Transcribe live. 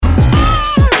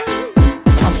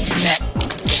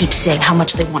saying how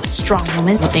much they want a strong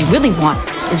woman. What they really want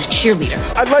is a cheerleader.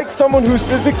 I'd like someone who's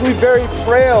physically very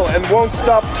frail and won't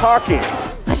stop talking.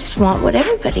 I just want what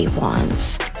everybody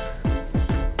wants.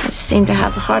 I just seem to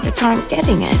have a harder time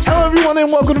getting it. Hello, everyone,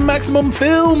 and welcome to Maximum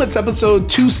Film. It's episode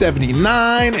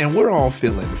 279, and we're all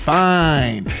feeling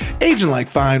fine. Aging like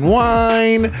fine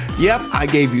wine. Yep, I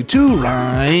gave you two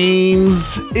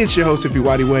rhymes. It's your host, Ify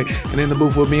Nwadiwe, and in the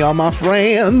booth with me are my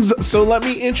friends. So let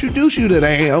me introduce you to the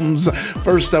hams.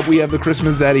 First up, we have the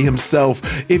Christmas Zaddy himself,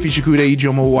 Ify Chukwude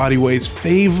Ijeoma Nwadiwe's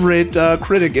favorite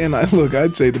critic, and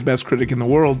I'd say the best critic in the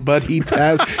world, but he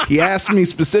asked me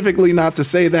specifically not to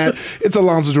say that. It's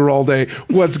Alonzo Duralde.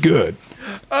 What's good?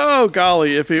 Oh,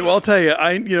 golly, Ify. Well, I'll tell you,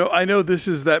 I know this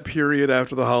is that period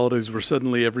after the holidays where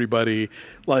suddenly everybody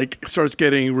starts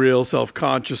getting real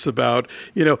self-conscious about,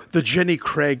 the Jenny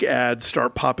Craig ads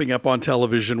start popping up on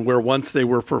television where once they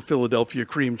were for Philadelphia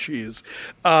cream cheese.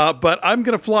 But I'm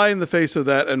going to fly in the face of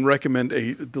that and recommend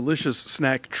a delicious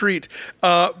snack treat.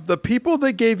 The people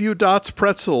that gave you Dots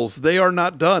pretzels, they are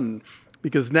not done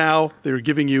because now they're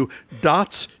giving you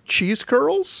Dots cheese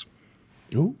curls.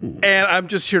 Ooh. And I'm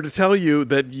just here to tell you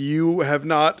that you have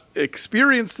not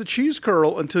experienced the cheese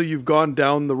curl until you've gone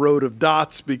down the road of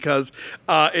Dots because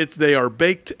they are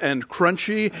baked and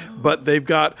crunchy, but they've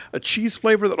got a cheese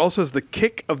flavor that also has the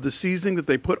kick of the seasoning that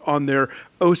they put on their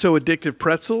oh-so-addictive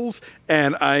pretzels,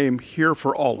 and I am here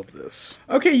for all of this.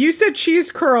 Okay, you said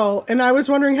cheese curl, and I was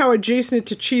wondering how adjacent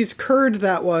to cheese curd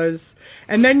that was,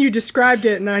 and then you described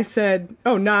it, and I said,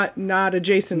 oh, not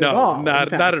adjacent at all. No,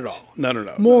 not at all.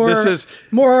 No.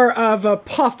 More of a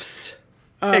puffs.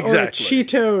 Exactly. Or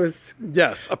Cheetos.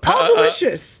 Yes. All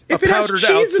delicious. If it has cheese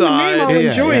outside, in the name, I'll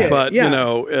enjoy it. But,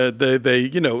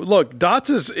 look,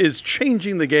 Dots is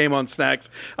changing the game on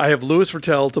snacks. I have Louis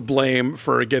Vertel to blame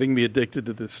for getting me addicted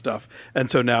to this stuff.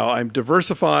 And so now I'm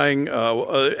diversifying.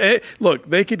 Look,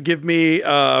 they could give me...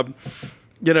 wads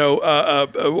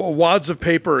of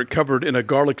paper covered in a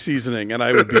garlic seasoning, and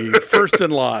I would be first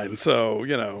in line. So,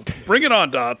 bring it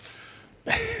on, Dots.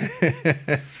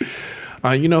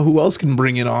 Who else can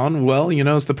bring it on? Well,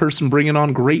 it's the person bringing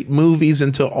on great movies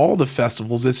into all the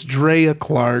festivals. It's Drea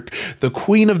Clark, the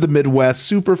queen of the Midwest,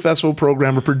 super festival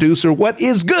programmer, producer. What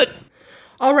is good?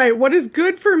 All right. What is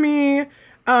good for me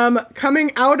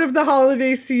coming out of the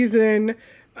holiday season?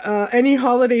 Any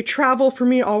holiday travel for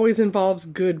me always involves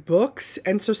good books.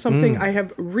 And so something I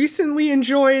have recently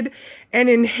enjoyed and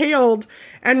inhaled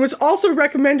and was also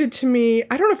recommended to me.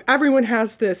 I don't know if everyone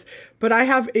has this, but I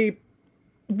have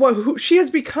she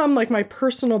has become like my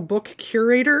personal book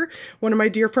curator. One of my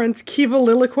dear friends, Kiva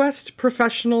Lilliquist,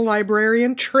 professional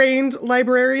librarian, trained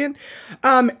librarian.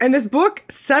 And this book,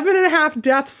 7.5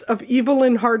 Deaths of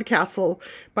Evelyn Hardcastle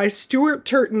by Stuart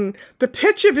Turton. The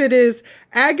pitch of it is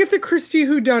Agatha Christie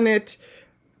whodunit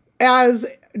as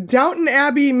Downton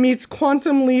Abbey meets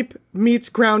Quantum Leap meets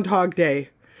Groundhog Day.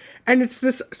 And it's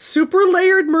this super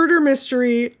layered murder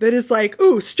mystery that is like,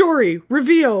 ooh, story,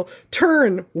 reveal,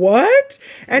 turn, what?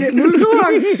 And it moves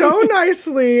along so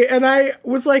nicely. And I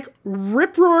was like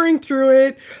rip-roaring through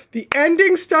it. The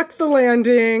ending stuck the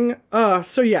landing.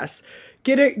 So yes,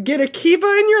 get a Kiva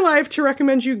in your life to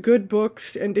recommend you good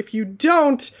books. And if you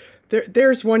don't,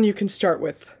 there's one you can start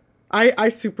with. I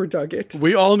super dug it.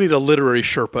 We all need a literary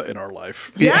Sherpa in our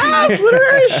life. Yes,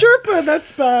 literary Sherpa,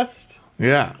 that's best.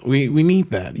 Yeah, we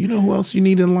need that. You know who else you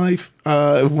need in life?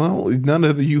 None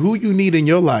of you. Who you need in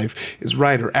your life is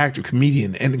writer, actor,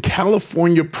 comedian, and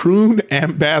California prune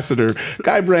ambassador,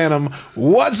 Guy Branum.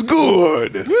 What's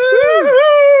good?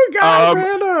 Woo-hoo, Guy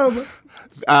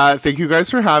Branum. Thank you guys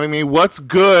for having me. What's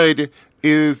good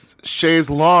is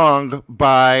Chaise Long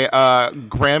by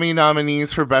Grammy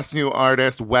nominees for Best New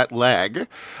Artist, Wet Leg.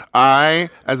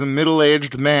 I, as a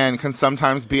middle-aged man, can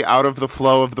sometimes be out of the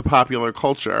flow of the popular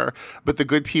culture, but the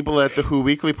good people at the Who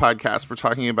Weekly podcast were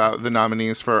talking about the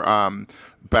nominees for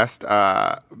Best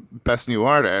New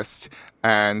Artist,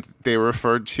 and they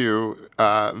referred to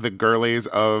the girlies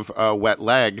of Wet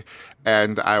Leg,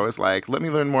 and I was like, let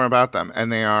me learn more about them.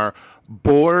 And they are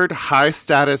bored,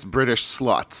 high-status British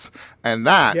sluts. And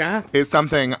that is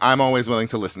something I'm always willing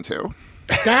to listen to.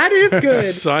 That is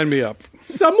good. Sign me up.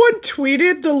 Someone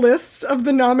tweeted the lists of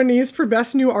the nominees for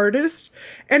Best New Artist,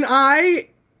 and I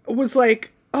was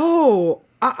like, oh,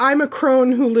 I'm a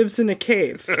crone who lives in a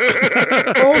cave.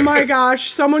 Oh my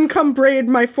gosh, someone come braid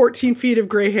my 14 feet of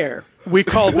gray hair. We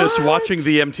call this watching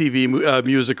the MTV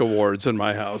Music Awards in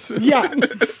my house. Yeah.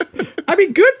 I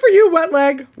mean, good for you, Wet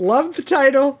Leg. Love the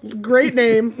title. Great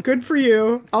name. Good for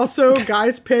you. Also,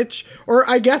 Guy's pitch, or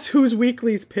I guess Who's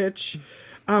Weekly's pitch.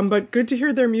 But good to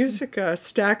hear their music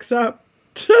stacks up.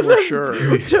 For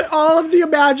sure. to all of the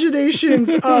imaginations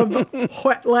of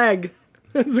Wet Leg.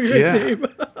 That's a good name.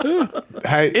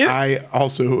 I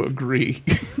also agree.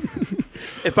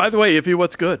 And by the way, Iffy,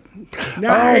 what's good?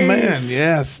 Nice. Oh man,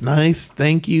 yes, nice.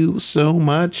 Thank you so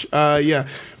much. Yeah,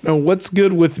 no, what's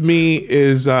good with me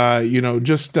is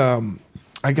just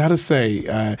I gotta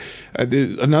say,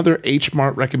 another H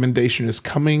Mart recommendation is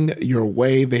coming your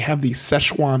way. They have these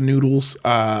Szechuan noodles.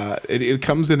 It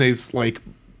comes in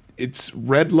it's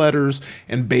red letters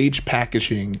and beige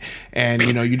packaging, and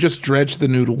you just dredge the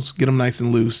noodles, get them nice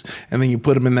and loose, and then you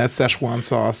put them in that Szechuan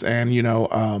sauce. And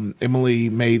Emily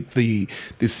made the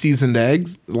seasoned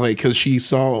eggs, because she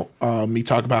saw me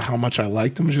talk about how much I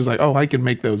liked them. She was like, "Oh, I can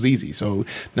make those easy." So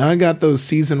now I got those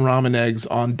seasoned ramen eggs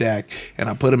on deck, and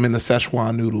I put them in the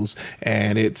Szechuan noodles,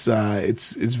 and it's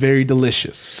very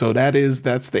delicious. So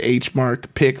that's the H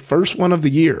Mark pick, first one of the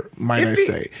year, might I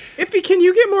say. Iffy, can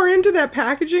you get more into that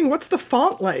packaging? What's the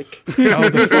font like? Oh,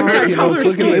 the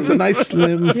font, it's a nice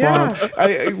slim Yeah. font.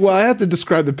 I have to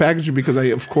describe the packaging because I,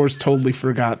 of course, totally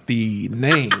forgot the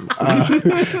name.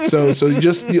 So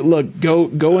just look,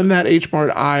 go in that H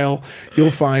Mart aisle.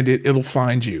 You'll find it. It'll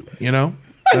find you.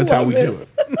 That's how we do it.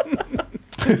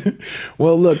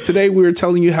 Well, look, today we're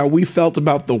telling you how we felt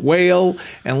about The Whale,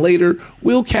 and later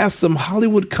we'll cast some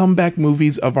Hollywood comeback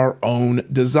movies of our own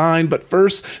design. But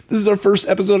first, this is our first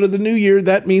episode of the new year.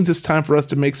 That means it's time for us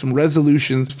to make some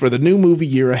resolutions for the new movie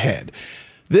year ahead.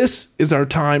 This is our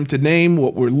time to name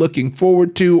what we're looking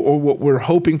forward to or what we're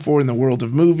hoping for in the world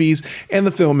of movies and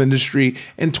the film industry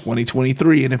in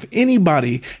 2023. And if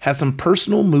anybody has some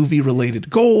personal movie-related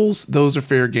goals, those are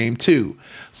fair game too.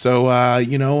 So,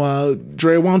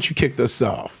 Dre, why don't you kick this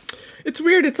off? It's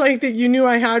weird. It's like that you knew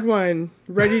I had one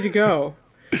ready to go.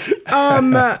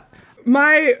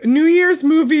 My New Year's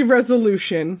movie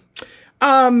resolution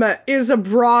is a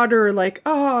broader,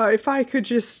 if I could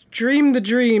just dream the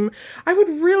dream. I would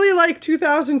really like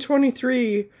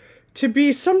 2023 to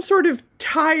be some sort of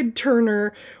tide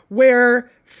turner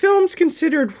where films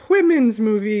considered women's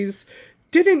movies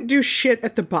didn't do shit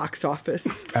at the box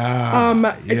office.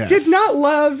 Yes. Did not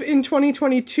love in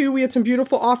 2022. We had some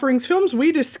beautiful offerings. Films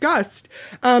we discussed.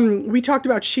 We talked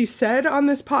about She Said on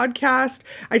this podcast.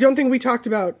 I don't think we talked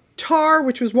about Tar,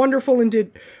 which was wonderful and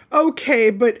did okay,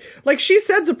 but She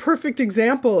Said's a perfect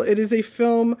example. It is a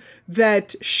film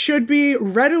that should be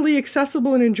readily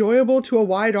accessible and enjoyable to a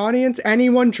wide audience.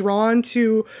 Anyone drawn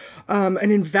to an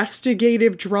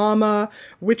investigative drama,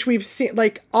 which we've seen,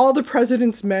 All the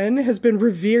President's Men has been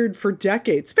revered for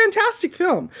decades. Fantastic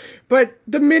film. But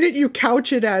the minute you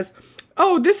couch it as,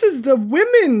 oh, this is the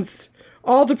women's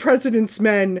All the President's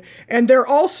Men, and they're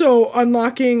also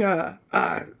unlocking a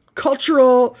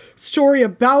cultural story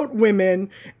about women,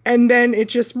 and then it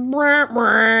just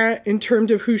in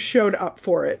terms of who showed up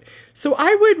for it. So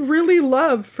I would really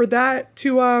love for that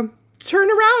to turn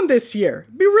around this year.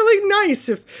 It'd be really nice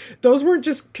if those weren't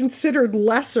just considered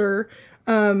lesser.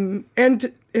 And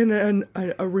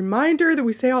a reminder that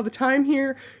we say all the time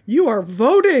here, you are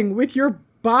voting with your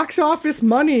box office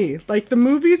money, the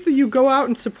movies that you go out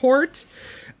and support.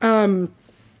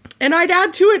 And I'd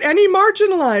add to it any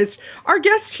marginalized. Our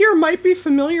guest here might be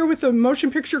familiar with a motion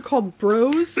picture called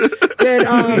Bros that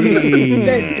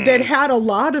had a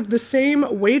lot of the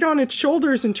same weight on its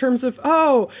shoulders in terms of,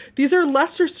 these are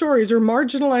lesser stories or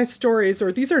marginalized stories,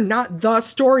 or these are not the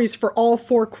stories for all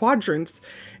four quadrants.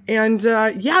 And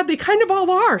they kind of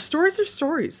all are. Stories are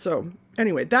stories. So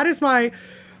anyway, that is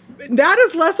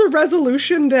less a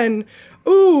resolution than,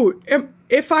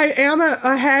 if I am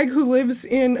a hag who lives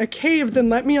in a cave, then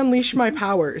let me unleash my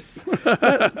powers. Put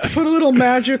a little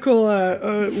magical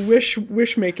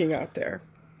wish making out there.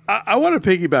 I want to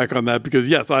piggyback on that because,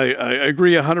 yes, I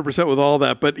agree 100% with all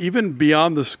that. But even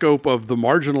beyond the scope of the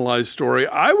marginalized story,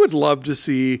 I would love to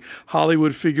see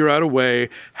Hollywood figure out a way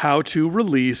how to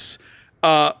release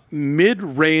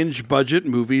mid-range budget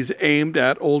movies aimed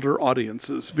at older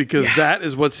audiences, because that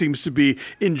is what seems to be,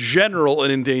 in general,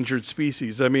 an endangered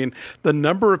species. I mean, the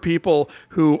number of people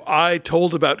who I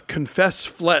told about Confess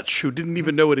Fletch who didn't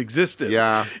even know it existed.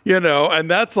 Yeah.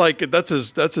 And that's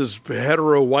as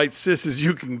hetero white cis as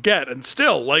you can get, and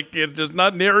still, it does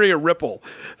not nary a ripple.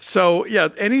 So,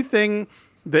 anything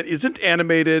that isn't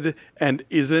animated and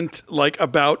isn't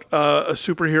about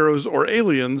superheroes or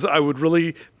aliens, I would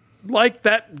really like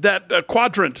that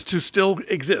quadrant to still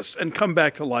exist and come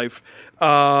back to life.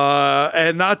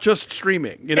 and not just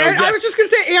streaming. You know, And I was just going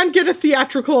to say, and get a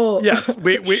theatrical. Yes,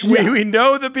 we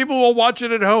know that people will watch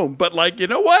it at home, but like, you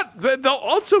know what? They'll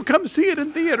also come see it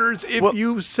in theaters if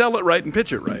you sell it right and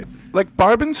pitch it right. Like,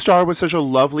 Barb and Star was such a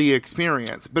lovely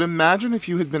experience, but imagine if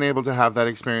you had been able to have that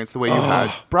experience the way you had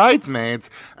Bridesmaids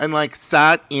and, like,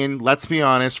 sat in, let's be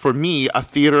honest, for me, a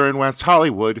theater in West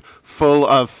Hollywood full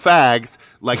of fags,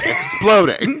 like,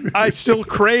 exploding. I still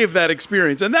crave that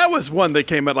experience. And that was one that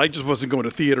came out. I just wasn't going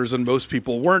to theaters, and most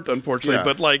people weren't, unfortunately.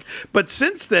 Yeah. But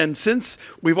since then, since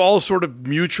we've all sort of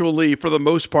mutually, for the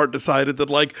most part, decided that,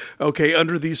 like, okay,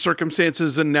 under these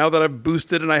circumstances, and now that I've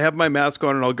boosted and I have my mask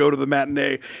on and I'll go to the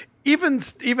matinee, even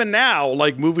now,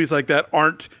 like, movies like that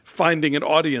aren't finding an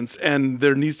audience, and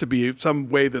there needs to be some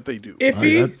way that they do.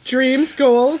 Iffy, dreams,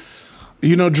 goals.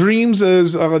 You know, dreams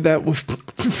is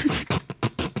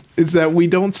is that we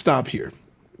don't stop here.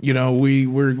 You know,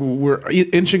 we're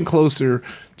inching closer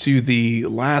to the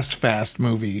last Fast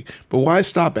movie, but why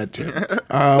stop at 10?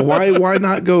 Why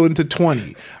not go into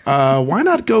 20? Why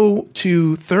not go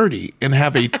to 30 and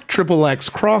have a triple X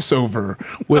crossover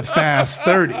with Fast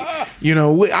 30? You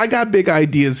know, I got big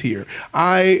ideas here.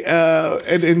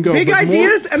 And go big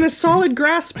ideas and a solid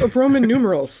grasp of Roman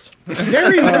numerals.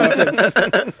 Very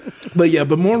impressive.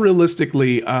 But more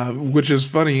realistically, which is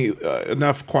funny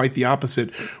enough, quite the opposite,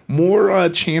 more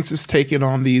chances taken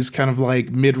on these kind of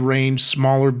like mid-range,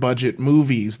 smaller budget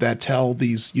movies that tell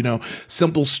these, you know,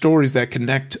 simple stories that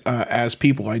connect as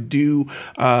people. I do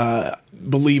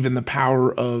believe in the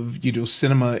power of, you know,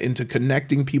 cinema into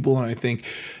connecting people, and I think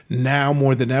now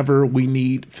more than ever we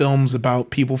need films about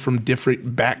people from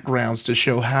different backgrounds to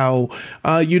show how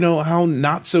how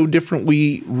not so different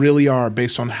we really are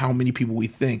based on how many people we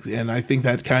think. And I think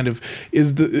that kind of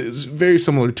is very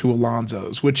similar to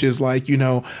Alonzo's, which is like, you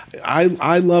know,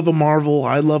 I love a Marvel,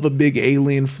 I love a big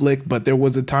alien flick, but there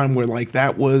was a time where like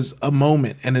that was a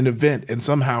moment and an event, and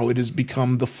somehow it has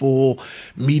become the full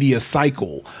media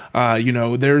cycle. You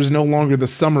know, there's no longer the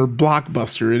summer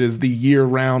blockbuster, it is the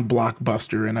year-round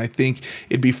blockbuster. And I think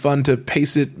it'd be fun to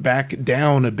pace it back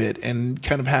down a bit and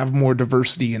kind of have more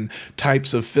diversity in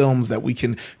types of films that we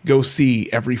can go see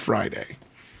every Friday.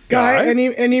 Guy,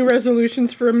 any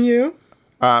resolutions from you?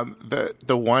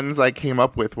 The ones I came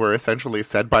up with were essentially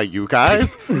said by you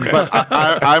guys, but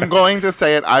I'm going to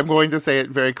say it. I'm going to say it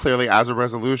very clearly as a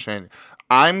resolution.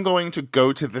 I'm going to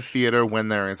go to the theater when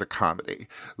there is a comedy.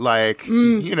 Like,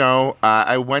 you know,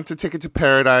 I went to Ticket to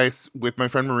Paradise with my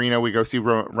friend Marina. We go see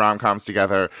rom-coms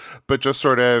together, but just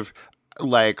sort of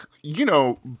like, you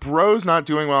know, Bros not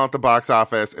doing well at the box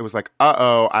office. It was like,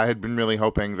 I had been really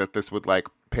hoping that this would like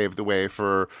pave the way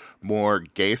for more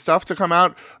gay stuff to come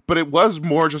out, but it was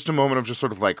more just a moment of just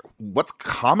sort of like, what's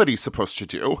comedy supposed to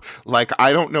do? Like,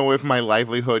 I don't know if my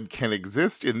livelihood can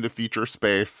exist in the feature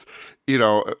space, you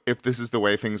know, if this is the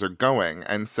way things are going.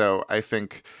 And so I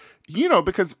think, you know,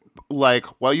 because like,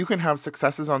 while you can have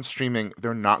successes on streaming,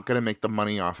 they're not going to make the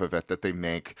money off of it that they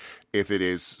make if it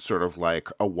is sort of like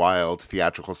a wild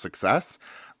theatrical success.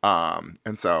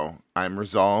 And so I'm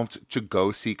resolved to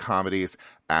go see comedies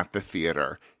at the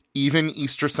theater, even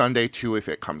Easter Sunday too, if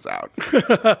it comes out.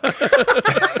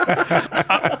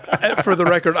 For the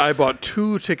record, I bought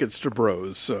 2 tickets to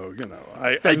Bros, so you know,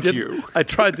 I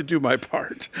tried to do my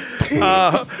part.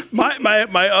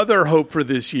 My other hope for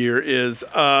this year is,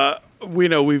 we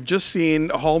know we've just seen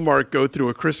Hallmark go through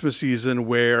a Christmas season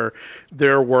where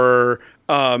there were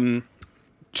 2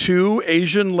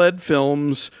 Asian-led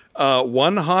films,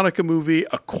 1 Hanukkah movie,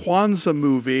 a Kwanzaa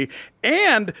movie,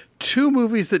 and 2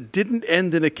 movies that didn't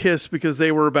end in a kiss because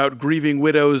they were about grieving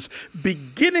widows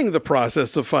beginning the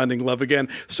process of finding love again.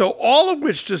 So all of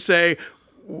which to say,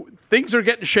 things are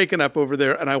getting shaken up over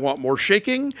there, and I want more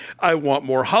shaking. I want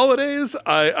more holidays.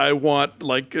 I want,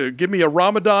 like, give me a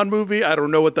Ramadan movie. I don't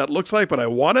know what that looks like, but I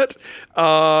want it.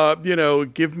 You know,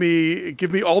 give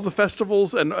me all the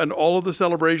festivals and all of the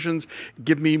celebrations.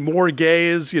 Give me more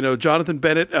gays. You know, Jonathan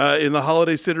Bennett in The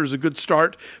Holiday Sitter is a good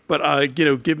start, but you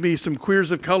know, give me some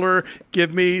queers of color.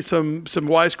 Give me some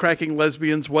wisecracking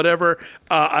lesbians. Whatever.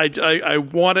 I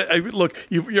want it. Look,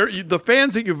 the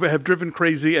fans that you have driven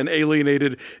crazy and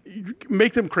alienated.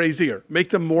 Make them crazier,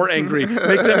 make them more angry,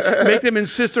 make them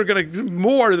insist they're going to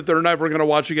more that they're never going to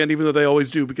watch again, even though they always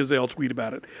do because they all tweet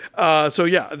about it. So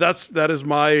yeah, that is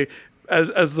my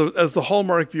as the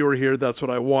Hallmark viewer here. That's what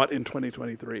I want in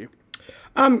 2023.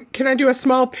 Can I do a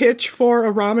small pitch for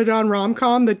a Ramadan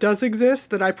rom-com that does exist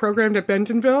that I programmed at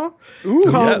Bentonville?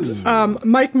 Called yes.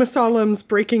 Mike Musallam's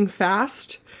Breaking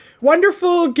Fast.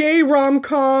 Wonderful gay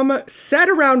rom-com set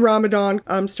around Ramadan,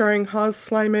 starring Haz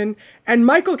Slimane and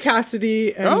Michael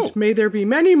Cassidy, and may there be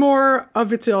many more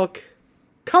of its ilk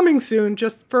coming soon,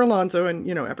 just for Alonzo and,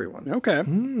 everyone. Okay.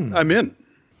 I'm in.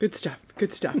 Good stuff.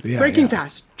 Good stuff. Yeah, Breaking yeah.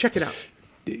 Fast. Check it out.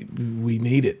 We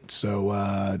need it,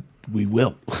 so we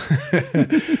will.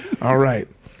 All right.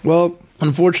 Well,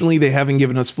 unfortunately, they haven't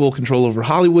given us full control over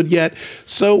Hollywood yet,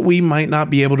 so we might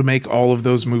not be able to make all of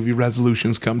those movie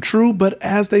resolutions come true, but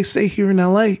as they say here in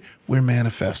LA, we're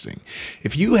manifesting.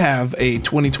 If you have a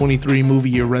 2023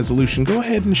 movie year resolution, go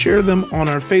ahead and share them on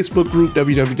our Facebook group,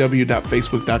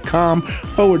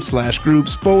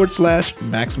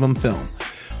 www.facebook.com/groups/Maximum Film.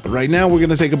 But right now, we're going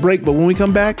to take a break, but when we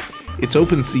come back, it's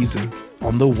open season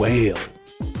on The Whale.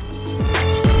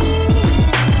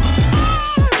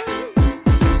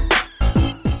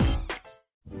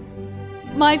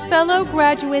 My fellow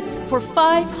graduates, for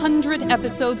 500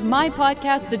 episodes, my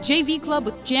podcast, The JV Club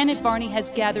with Janet Varney,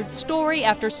 has gathered story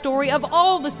after story of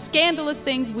all the scandalous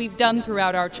things we've done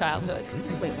throughout our childhoods.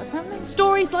 Wait, what's happening?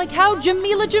 Stories like how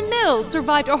Jamila Jamil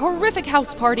survived a horrific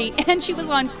house party and she was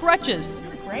on crutches. This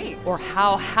is great. Or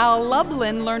how Hal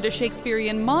Lublin learned a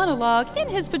Shakespearean monologue in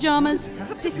his pajamas.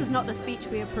 This is not the speech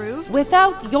we approve.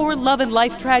 Without your love and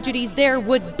life tragedies, there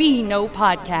would be no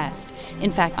podcast.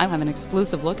 In fact, I have an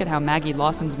exclusive look at how Maggie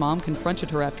Lawson's mom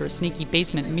confronted her after a sneaky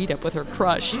basement meetup with her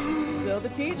crush. Spill the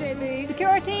tea, JV.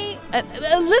 Security.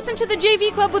 Listen to the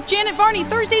JV Club with Janet Varney,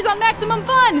 Thursdays on Maximum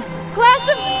Fun. Class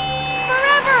of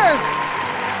Forever.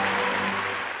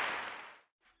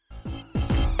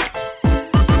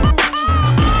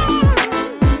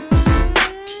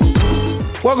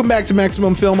 Welcome back to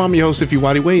Maximum Film. I'm your host, Ify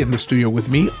Wadiway. In the studio with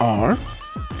me are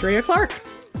Drea Clark.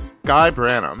 Guy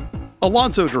Branum.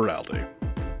 Alonzo Duralde.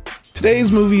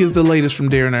 Today's movie is the latest from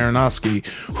Darren Aronofsky,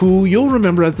 who you'll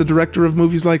remember as the director of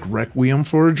movies like Requiem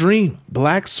for a Dream,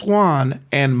 Black Swan,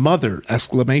 and Mother!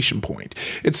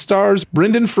 It stars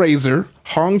Brendan Fraser,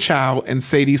 Hong Chow, and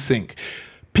Sadie Sink.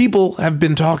 People have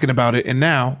been talking about it, and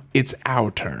now it's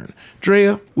our turn.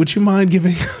 Drea, would you mind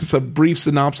giving us a brief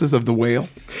synopsis of The Whale?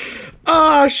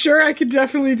 Sure, I could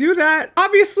definitely do that.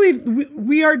 Obviously,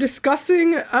 we are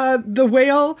discussing The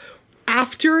Whale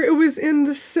after it was in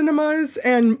the cinemas,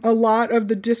 and a lot of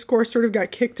the discourse sort of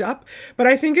got kicked up. But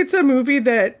I think it's a movie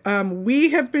that we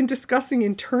have been discussing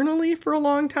internally for a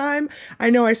long time. I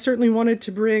know I certainly wanted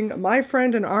to bring my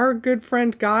friend and our good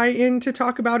friend Guy in to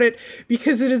talk about it,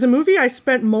 because it is a movie I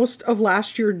spent most of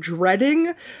last year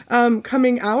dreading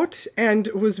coming out and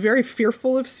was very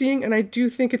fearful of seeing. And I do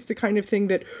think it's the kind of thing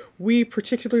that we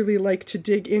particularly like to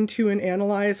dig into and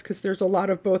analyze, because there's a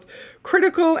lot of both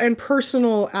critical and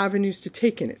personal avenues to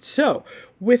take in it. So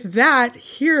with that,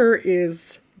 here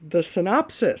is the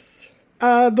synopsis.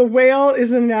 The Whale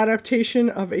is an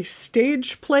adaptation of a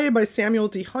stage play by Samuel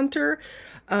D. Hunter.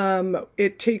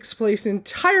 It takes place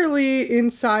entirely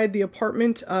inside the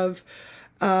apartment of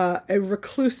a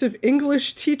reclusive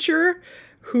English teacher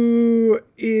who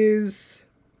is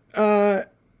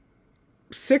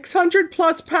 600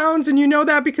 plus pounds, and you know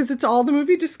that because it's all the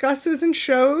movie discusses and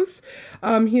shows.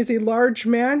 He is a large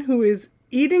man who is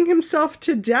eating himself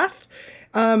to death,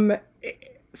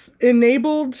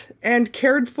 enabled and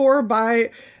cared for by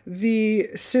the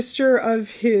sister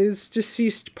of his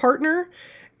deceased partner,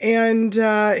 and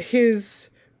his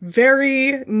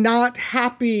very not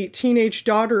happy teenage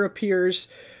daughter appears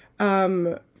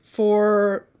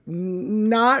for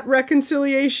not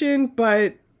reconciliation,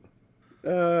 but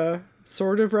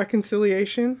sort of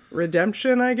reconciliation,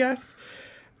 redemption, I guess.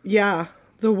 Yeah,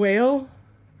 The Whale.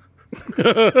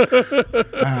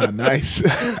 Nice.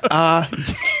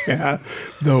 Yeah,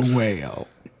 The Whale.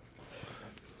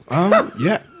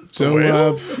 Yeah.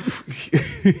 So,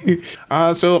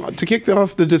 so to kick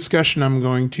off the discussion, I'm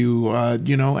going to,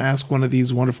 ask one of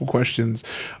these wonderful questions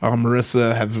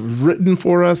Marissa have written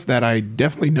for us that I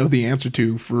definitely know the answer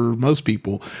to for most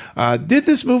people. Did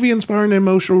this movie inspire an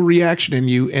emotional reaction in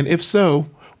you? And if so,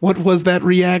 what was that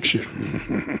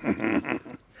reaction?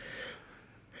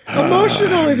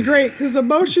 Emotional is great, because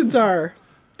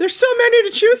there's so many to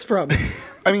choose from.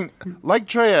 I mean, like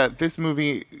Drea, this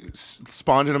movie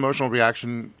spawned an emotional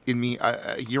reaction in me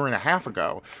a year and a half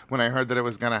ago when I heard that it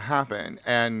was going to happen.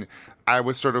 And I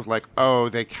was sort of like, oh,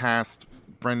 they cast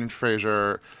Brendan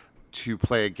Fraser to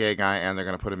play a gay guy and they're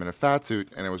going to put him in a fat suit.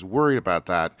 And I was worried about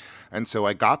that. And so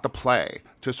I got the play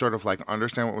to sort of like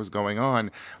understand what was going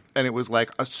on. And it was like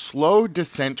a slow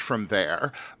descent from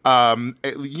there.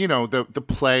 The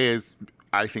play is,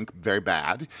 I think, very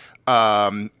bad.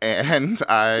 And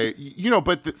I,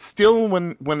 but still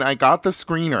when I got the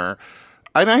screener,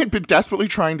 and I had been desperately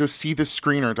trying to see the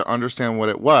screener to understand what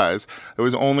it was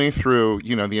only through,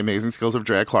 the amazing skills of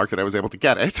Drea Clark that I was able to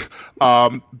get it.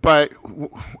 But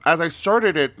as I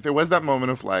started it, there was that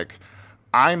moment of like,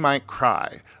 I might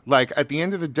cry. Like, at the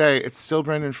end of the day, it's still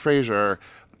Brendan Fraser.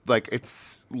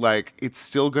 It's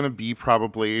still going to be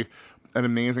probably an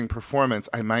amazing performance.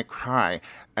 I might cry.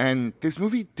 And this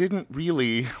movie didn't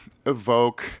really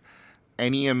evoke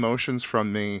any emotions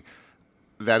from me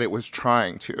that it was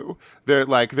trying to.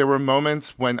 There were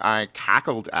moments when I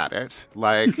cackled at it.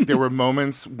 Like, there were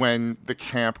moments when the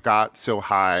camp got so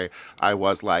high, I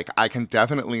was like, I can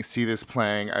definitely see this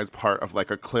playing as part of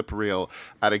like a clip reel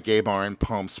at a gay bar in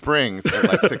Palm Springs at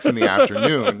like 6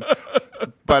 p.m.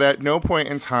 But at no point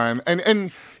in time,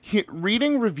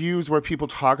 reading reviews where people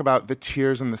talk about the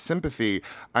tears and the sympathy,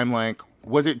 I'm like,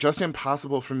 was it just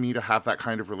impossible for me to have that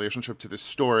kind of relationship to this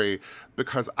story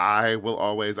because I will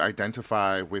always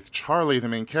identify with Charlie, the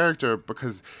main character,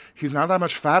 because he's not that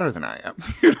much fatter than I am,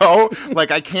 you know?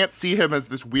 Like, I can't see him as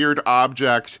this weird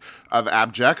object of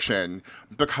abjection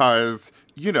because,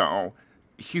 you know,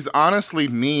 he's honestly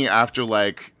me after,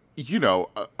 like, you know,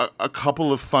 a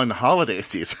couple of fun holiday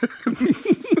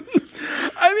seasons.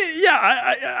 I mean,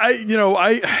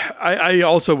 yeah, I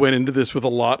also went into this with a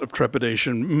lot of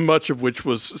trepidation, much of which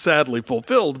was sadly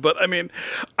fulfilled. But I mean,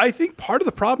 I think part of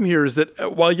the problem here is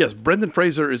that while, yes, Brendan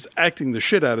Fraser is acting the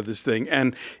shit out of this thing,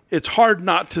 and it's hard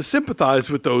not to sympathize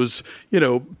with those, you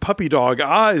know, puppy dog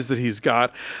eyes that he's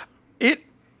got, it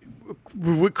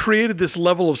created this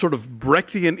level of sort of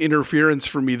Brechtian interference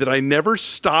for me that I never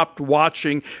stopped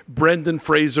watching Brendan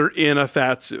Fraser in a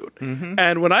fat suit. Mm-hmm.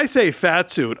 And when I say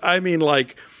fat suit, I mean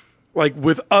like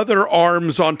with other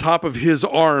arms on top of his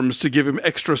arms to give him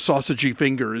extra sausagey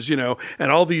fingers, you know,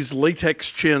 and all these latex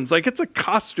chins. Like, it's a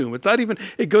costume. It's not even,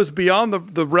 it goes beyond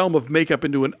the realm of makeup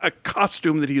into a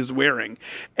costume that he is wearing.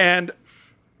 And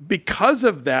because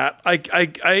of that,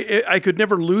 I could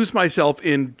never lose myself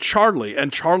in Charlie,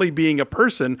 and Charlie being a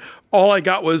person. All I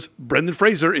got was Brendan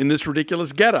Fraser in this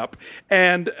ridiculous getup,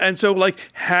 and so like,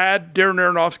 had Darren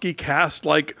Aronofsky cast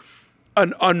like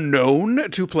an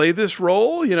unknown to play this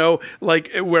role, you know,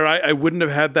 like where I wouldn't have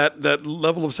had that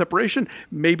level of separation,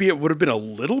 maybe it would have been a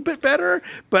little bit better.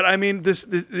 But I mean,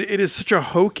 it is such a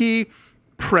hokey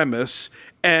premise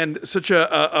and such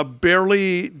a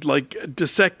barely like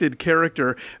dissected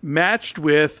character matched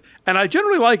with, and I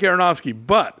generally like Aronofsky,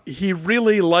 but he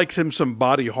really likes him some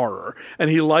body horror, and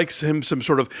he likes him some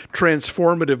sort of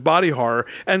transformative body horror.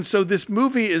 And so this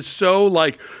movie is so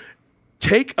like,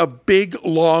 take a big,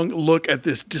 long look at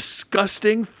this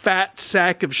disgusting fat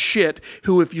sack of shit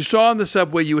who, if you saw on the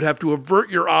subway, you would have to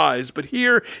avert your eyes. But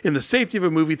here, in the safety of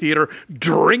a movie theater,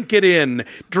 drink it in.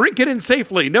 Drink it in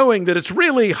safely, knowing that it's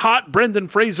really hot Brendan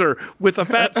Fraser with a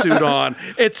fat suit on.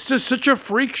 It's just such a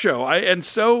freak show and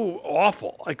so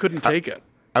awful. I couldn't take it.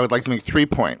 I would like to make 3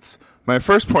 points. My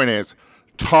first point is,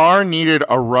 Tar needed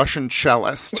a Russian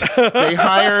cellist. They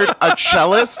hired a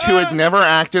cellist who had never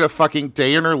acted a fucking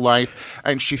day in her life,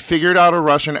 and she figured out a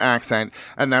Russian accent,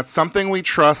 and that's something we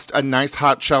trust a nice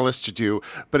hot cellist to do,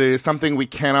 but it is something we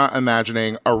cannot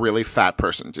imagine a really fat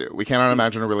person do. We cannot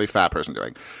imagine a really fat person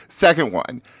doing. Second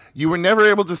one, you were never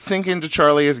able to sink into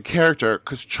Charlie as a character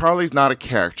because Charlie's not a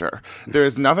character. There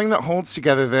is nothing that holds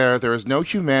together there. There is no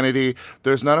humanity.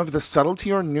 There's none of the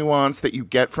subtlety or nuance that you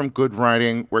get from good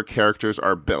writing where characters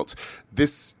are built.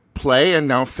 This play and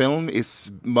now film is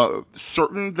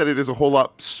certain that it is a whole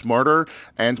lot smarter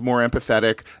and more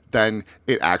empathetic than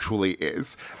it actually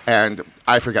is. And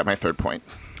I forget my third point.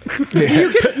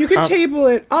 You can table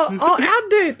it. I'll add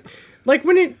that. Like,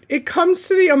 when it comes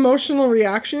to the emotional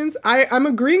reactions, I'm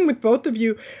agreeing with both of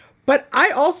you, but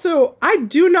I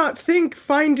do not think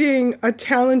finding a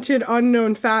talented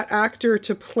unknown fat actor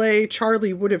to play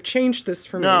Charlie would have changed this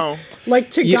for me. No. Like,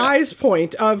 to Guy's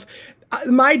point of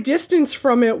my distance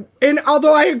from it, and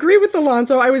although I agree with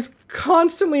Alonso, I was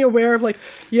constantly aware of like,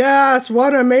 yes,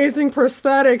 what amazing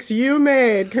prosthetics you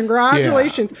made.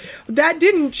 Congratulations. Yeah. That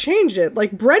didn't change it.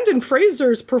 Like, Brendan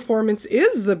Fraser's performance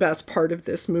is the best part of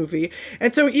this movie.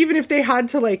 And so even if they had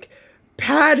to like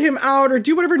pad him out or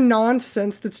do whatever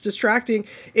nonsense that's distracting,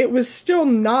 it was still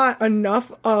not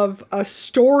enough of a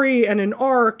story and an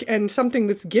arc and something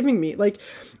that's giving me like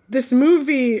this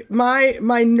movie, my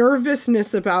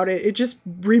nervousness about it just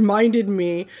reminded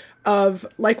me of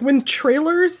like when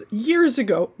trailers years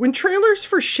ago, when trailers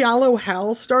for Shallow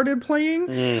Hal started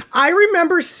playing, I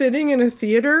remember sitting in a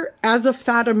theater as a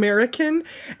fat American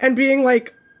and being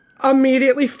like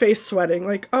immediately face sweating,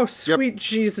 like, oh, sweet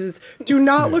Jesus, do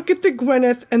not look at the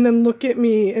Gwyneth and then look at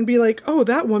me and be like, oh,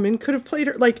 that woman could have played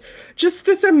her. Like, just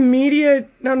this immediate,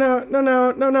 no.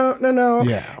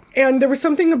 Yeah. And there was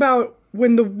something about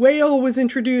when the whale was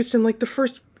introduced and like the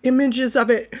first images of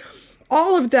it,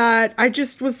 all of that, I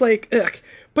just was like, ugh.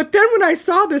 But then when I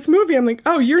saw this movie, I'm like,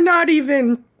 oh, you're not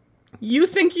even you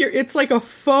think it's like a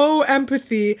faux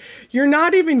empathy. You're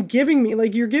not even giving me,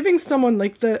 like, you're giving someone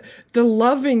like the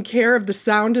loving care of the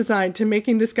sound design to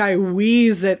making this guy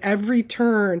wheeze at every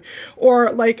turn,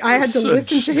 or like I had to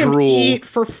listen to him eat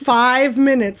for 5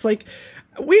 minutes. Like,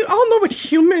 we all know what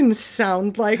humans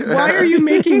sound like. Why are you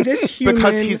making this human?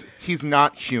 Because he's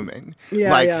not human.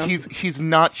 Yeah, like yeah. he's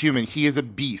not human. He is a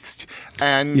beast.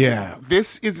 And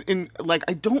this is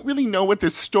I don't really know what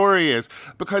this story is,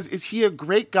 because is he a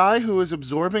great guy who is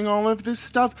absorbing all of this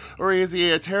stuff, or is he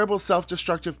a terrible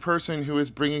self-destructive person who is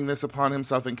bringing this upon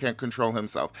himself and can't control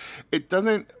himself? It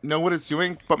doesn't know what it's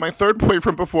doing. But my third point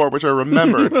from before, which I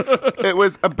remembered, it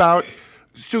was about.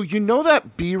 So you know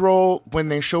that B-roll, when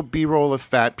they show B-roll of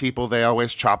fat people, they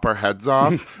always chop our heads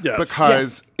off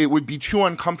because it would be too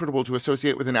uncomfortable to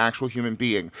associate with an actual human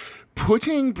being.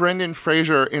 Putting Brendan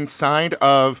Fraser inside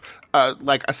of a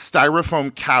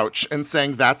styrofoam couch and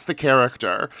saying that's the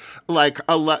character,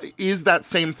 is that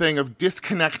same thing of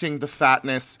disconnecting the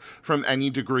fatness from any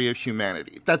degree of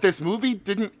humanity. That this movie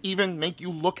didn't even make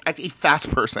you look at a fat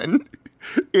person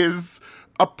is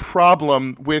a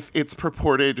problem with its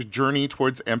purported journey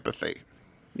towards empathy.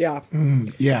 Yeah.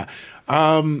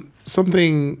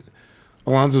 Something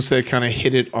Alonzo said kind of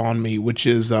hit it on me, which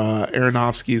is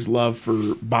Aronofsky's love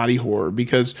for body horror,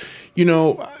 because,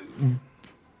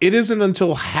 it isn't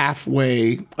until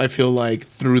halfway, I feel like,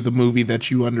 through the movie that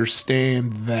you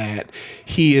understand that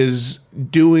he is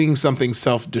doing something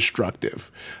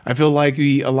self-destructive. I feel like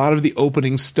a lot of the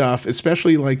opening stuff,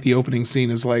 especially like the opening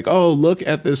scene, is like, oh, look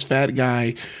at this fat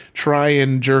guy try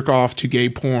and jerk off to gay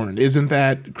porn. Isn't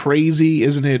that crazy?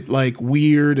 Isn't it like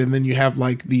weird? And then you have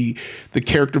like the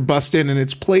character bust in, and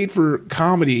it's played for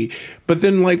comedy. But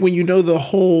then like when you know the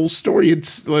whole story,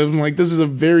 it's like this is a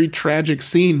very tragic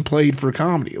scene played for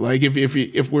comedy. Like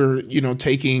if we're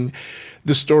taking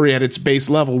the story at its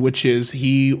base level, which is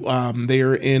they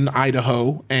are in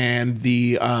Idaho, and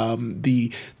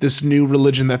this new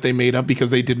religion that they made up because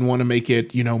they didn't want to make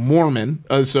it Mormon.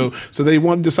 So they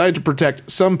decided to protect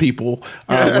some people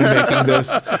when making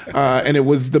this, and it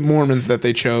was the Mormons that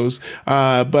they chose.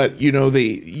 But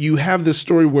you have this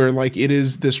story where like it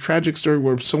is this tragic story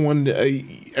where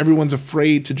everyone's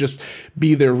afraid to just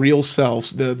be their real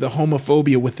selves. The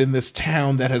homophobia within this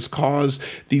town that has caused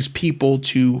these people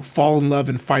to fall in love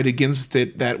and fight against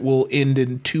it, that will end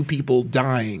in 2 people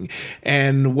dying.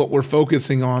 And what we're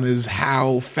focusing on is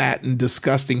how fat and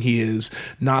disgusting he is,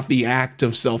 not the act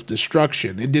of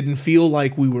self-destruction. It didn't feel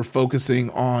like we were focusing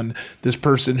on this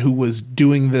person who was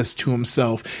doing this to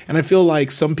himself. And I feel like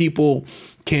some people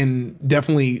can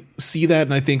definitely see that,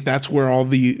 and I think that's where all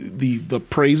the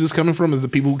praise is coming from, is the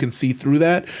people who can see through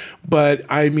that. But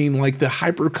I mean, like the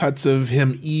hypercuts of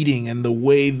him eating, and the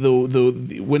way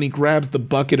the when he grabs the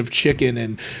bucket of chicken,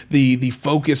 and the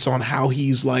focus on how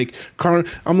he's like,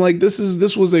 I'm like, this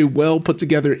was a well put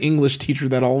together English teacher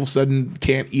that all of a sudden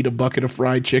can't eat a bucket of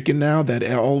fried chicken now. That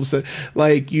all of a sudden,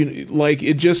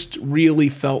 it just really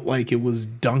felt like it was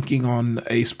dunking on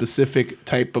a specific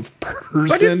type of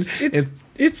person. But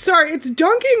it's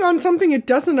dunking on something it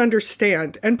doesn't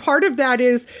understand. And part of that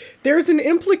is there's an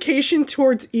implication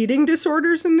towards eating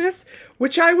disorders in this,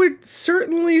 which I would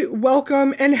certainly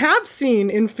welcome and have seen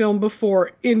in film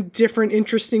before in different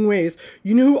interesting ways.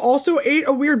 You know who also ate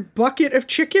a weird bucket of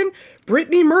chicken?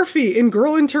 Brittany Murphy in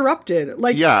Girl Interrupted.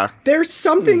 There's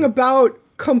something about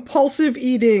compulsive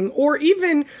eating, or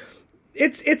even...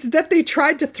 It's that they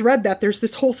tried to thread that. There's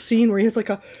this whole scene where he has like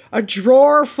a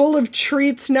drawer full of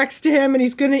treats next to him, and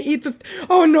he's going to eat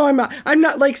oh no, I'm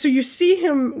not like, so you see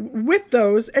him with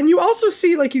those, and you also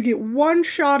see like you get one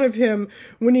shot of him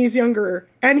when he's younger,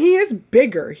 and he is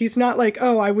bigger. He's not like,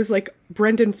 oh, I was like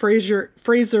Brendan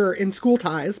Fraser in School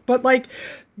Ties, but like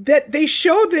that they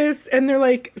show this and they're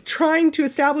like trying to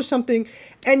establish something.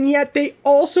 And yet they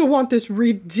also want this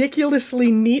ridiculously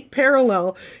neat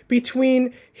parallel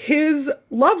between his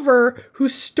lover who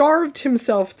starved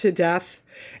himself to death,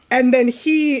 and then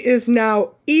he is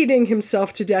now eating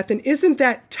himself to death. And isn't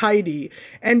that tidy?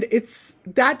 And it's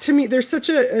that, to me, there's such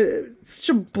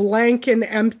a blank and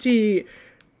empty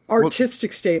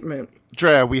artistic statement.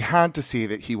 Drea, we had to see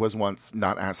that he was once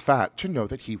not as fat to know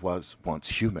that he was once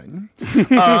human.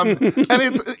 And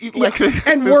it's like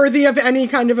and worthy of any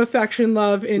kind of affection,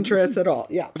 love, interest at all.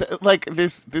 Yeah. Like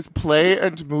this play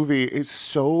and movie is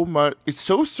so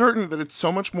certain that it's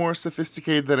so much more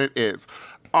sophisticated than it is.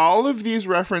 All of these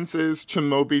references to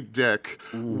Moby Dick,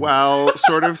 while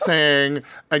sort of saying,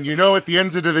 and at the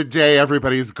end of the day,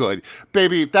 everybody's good.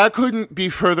 Baby, that couldn't be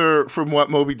further from what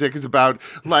Moby Dick is about.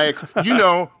 Like,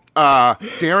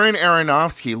 Darren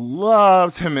Aronofsky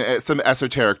loves him some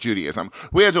esoteric Judaism.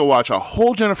 We had to watch a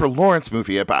whole Jennifer Lawrence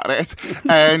movie about it,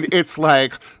 and it's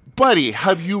like, buddy,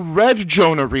 have you read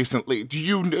Jonah recently?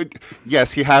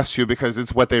 Yes, he has to, because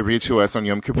it's what they read to us on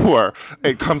Yom Kippur.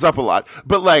 It comes up a lot.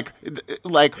 But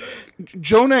like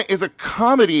Jonah is a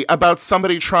comedy about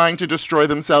somebody trying to destroy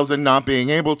themselves and not being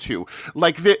able to.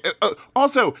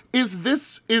 Also, is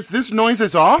this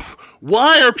noises off?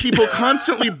 Why are people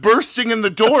constantly bursting in the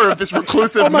door of this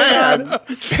reclusive man?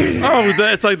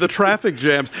 It's like the traffic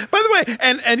jams. By the way,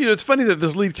 and it's funny that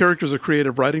this lead character is a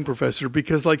creative writing professor,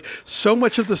 because like so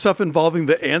much of the stuff involving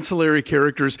the ancillary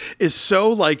characters is so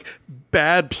like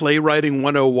bad playwriting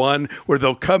 101, where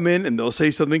they'll come in and they'll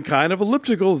say something kind of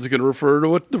elliptical that's going to refer to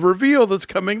what the reveal that's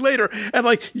coming later. And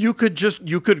like you could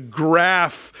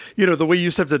graph, the way you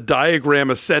used to have to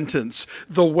diagram a sentence,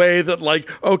 the way that like,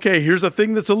 okay, here's a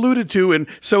thing that's alluded to in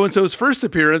so-and-so's first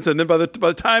appearance. And then by the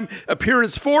time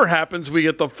appearance 4 happens, we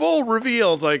get the full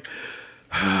reveal. It's like,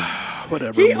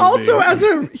 whatever. He also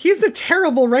he's a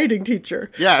terrible writing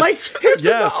teacher. Yes. Like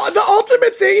the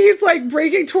ultimate thing he's like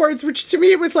breaking towards, which to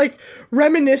me was like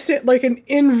reminiscent, like an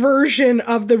inversion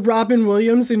of the Robin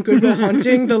Williams in Good Will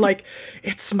Hunting. The like,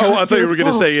 it's not. I thought you were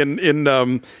going to say in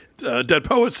Dead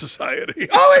Poets Society.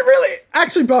 Oh, it really?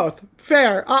 Actually, both.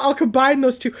 Fair. I'll combine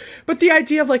those two. But the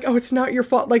idea of like, oh, it's not your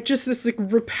fault. Like just this like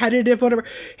repetitive, whatever.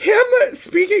 Him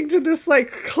speaking to this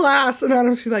like class and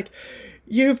honestly like,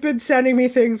 you've been sending me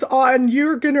things on,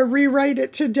 you're going to rewrite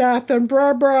it to death and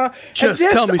blah, blah. Just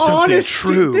tell me something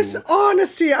true. This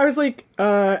honesty, I was like,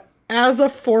 as a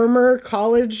former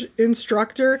college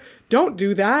instructor, don't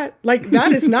do that. Like,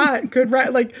 that is not good,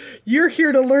 right? Like, you're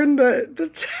here to learn the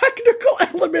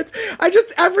technical elements.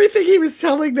 Everything he was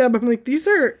telling them, I'm like, this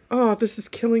is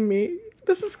killing me.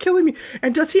 This is killing me.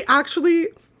 And does he actually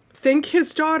think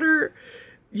his daughter...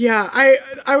 Yeah,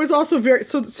 I was also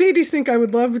so Sadie Sink I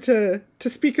would love to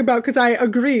speak about, because I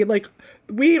agree, like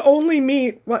we only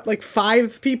meet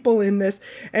 5 people in this,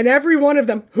 and every one of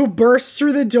them who bursts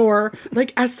through the door,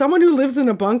 like as someone who lives in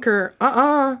a bunker,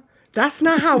 that's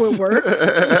not how it works.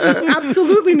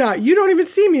 Absolutely not. You don't even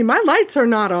see me. My lights are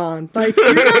not on. Like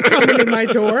you're not coming in my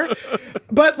door.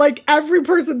 But like every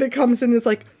person that comes in is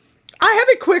like, I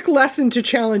have a quick lesson to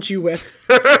challenge you with.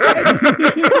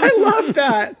 I love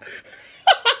that.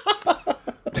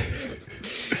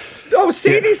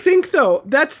 Sadie Sink, though.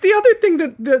 That's the other thing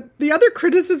that the other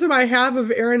criticism I have of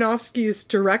Aronofsky's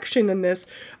direction in this,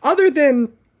 other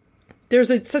than there's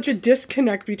such a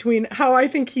disconnect between how I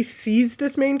think he sees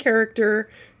this main character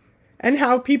and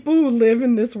how people who live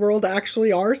in this world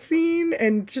actually are seen,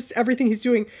 and just everything he's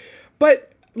doing.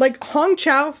 But like Hong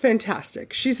Chow,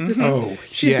 fantastic. She's the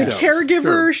caregiver.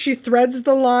 Sure. She threads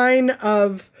the line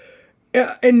of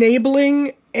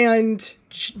enabling and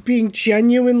being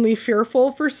genuinely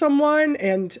fearful for someone.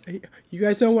 And you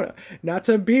guys know not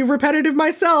to be repetitive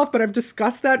myself, but I've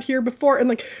discussed that here before. And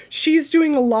like, she's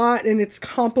doing a lot, and it's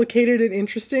complicated and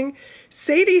interesting.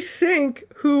 Sadie Sink,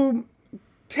 who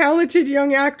talented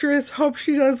young actress, hope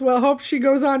she does well, hope she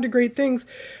goes on to great things.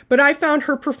 But I found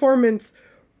her performance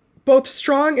both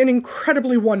strong and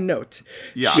incredibly one note.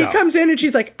 Yeah. She comes in and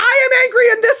she's like, I am angry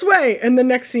in this way. And the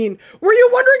next scene, were you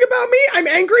wondering about me? I'm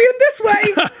angry in this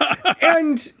way.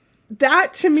 And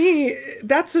that, to me,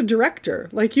 that's a director.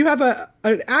 Like, you have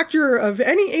an actor of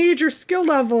any age or skill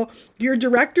level, your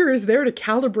director is there to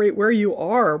calibrate where you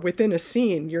are within a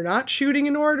scene. You're not shooting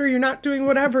in order. You're not doing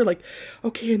whatever. Like,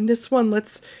 okay, in this one,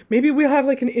 maybe we'll have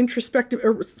like an introspective.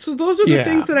 So those are the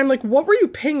things that I'm like, what were you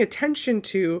paying attention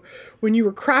to when you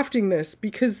were crafting this?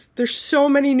 Because there's so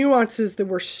many nuances that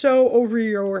were so over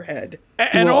your head.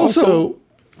 And also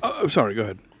sorry, go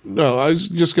ahead. No, I was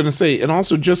just going to say, and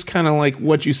also just kind of like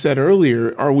what you said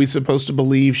earlier, are we supposed to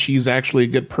believe she's actually a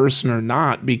good person or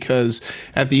not? Because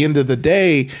at the end of the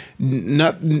day,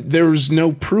 there's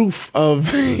no proof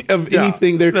of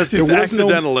anything there. That seems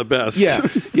accidental at best.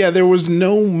 Yeah, there was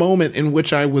no moment in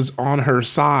which I was on her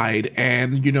side,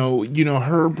 and you know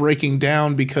her breaking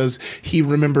down because he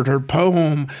remembered her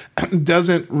poem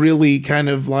doesn't really kind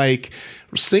of like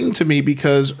sing to me,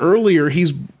 because earlier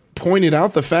he's pointed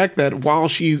out the fact that while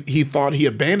he thought he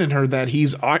abandoned her, that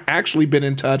he's actually been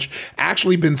in touch,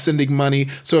 actually been sending money.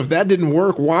 So if that didn't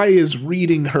work, why is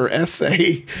reading her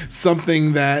essay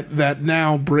something that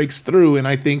now breaks through? And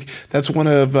I think that's one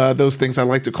of those things I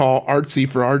like to call artsy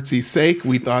for artsy's sake.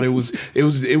 We thought it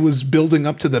was building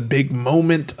up to the big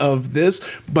moment of this,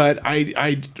 but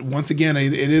I once again,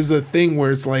 it is a thing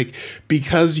where it's like,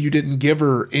 because you didn't give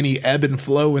her any ebb and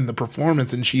flow in the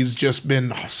performance, and she's just been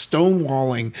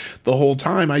stonewalling the whole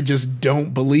time, I just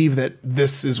don't believe that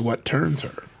this is what turns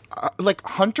her. like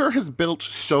Hunter has built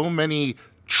so many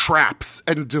traps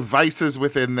and devices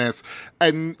within this,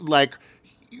 and like,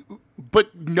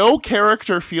 but no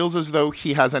character feels as though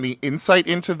he has any insight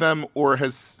into them or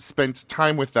has spent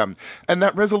time with them. And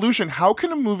that resolution, how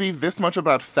can a movie this much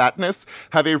about fatness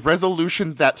have a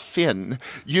resolution that thin?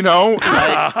 You know,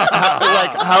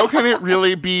 like, how can it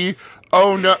really be?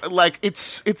 Oh no, like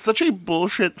it's such a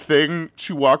bullshit thing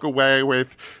to walk away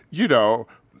with, you know,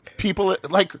 people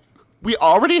like, we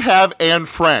already have Anne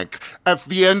Frank at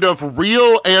the end of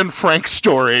real Anne Frank's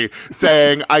story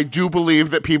saying, I do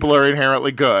believe that people are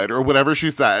inherently good, or whatever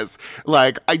she says.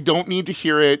 Like, I don't need to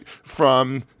hear it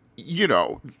from, you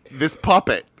know, this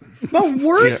puppet. But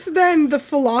worse than the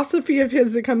philosophy of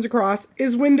his that comes across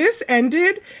is when this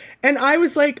ended and I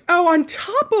was like, oh, on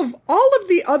top of all of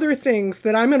the other things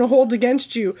that I'm going to hold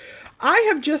against you, I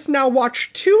have just now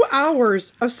watched 2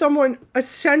 hours of someone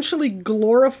essentially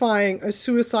glorifying a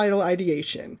suicidal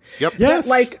ideation. Yep. Yes.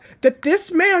 That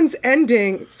this man's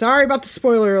ending, sorry about the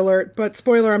spoiler alert, but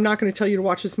spoiler, I'm not going to tell you to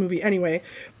watch this movie anyway.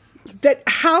 That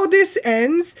how this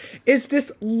ends is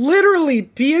this literally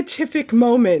beatific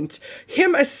moment,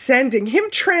 him ascending, him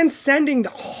transcending the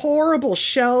horrible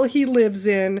shell he lives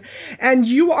in, and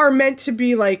you are meant to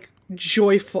be like,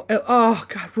 joyful. Oh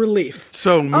God, relief.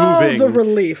 So moving. Oh, the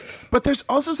relief. But there's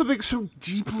also something so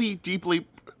deeply,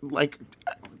 like,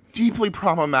 deeply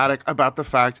problematic about the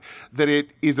fact that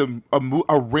it is a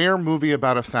rare movie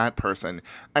about a fat person,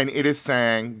 and it is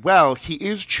saying, well, he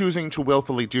is choosing to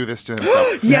willfully do this to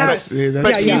himself. Yes.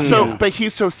 But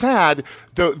he's so sad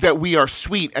that we are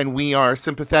sweet and we are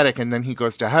sympathetic, and then he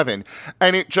goes to heaven.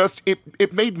 And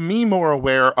it made me more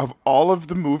aware of all of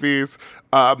the movies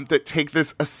that take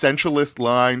this essentialist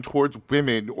line towards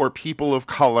women or people of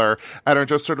color and are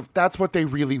just sort of, that's what they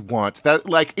really want. That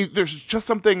there's just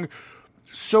something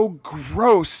so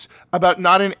gross about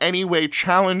not in any way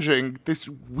challenging this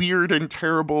weird and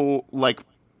terrible like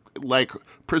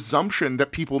presumption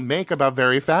that people make about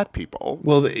very fat people.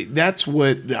 Well, that's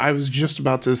what I was just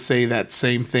about to say, that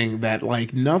same thing, that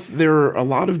like there are a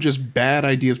lot of just bad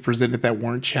ideas presented that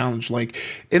weren't challenged. Like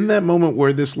in that moment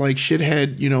where this like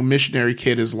shithead, you know, missionary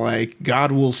kid is like,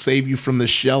 God will save you from the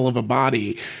shell of a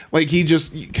body. Like he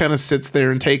just kind of sits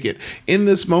there and take it. In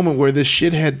this moment where this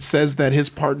shithead says that his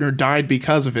partner died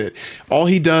because of it, all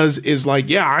he does is like,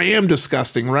 yeah, I am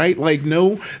disgusting, right? Like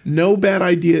no bad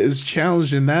idea is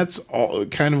challenged, and that's all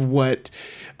kind of what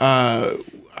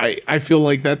I feel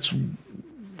like that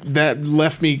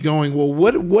left me going, well,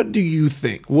 what do you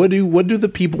think? What do the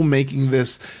people making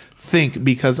this think?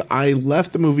 Because I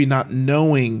left the movie not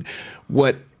knowing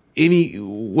what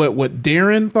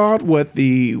Darren thought,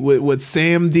 what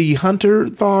Sam D. Hunter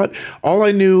thought. All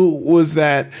I knew was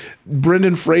that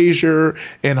Brendan Fraser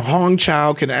and Hong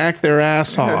Chow can act their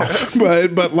ass off,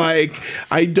 but like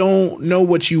I don't know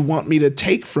what you want me to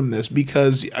take from this,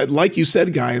 because like you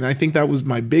said, Guy, and I think that was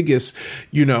my biggest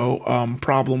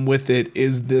problem with it,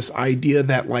 is this idea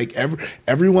that like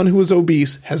everyone who is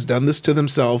obese has done this to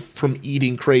themselves from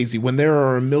eating crazy, when there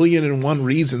are 1,000,001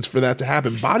 reasons for that to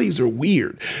happen. Bodies are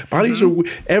weird. Bodies are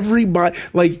everybody,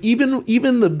 like even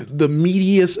the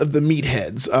meatiest of the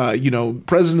meatheads,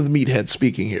 president of the meatheads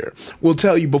speaking here, will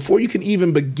tell you before you can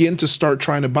even begin to start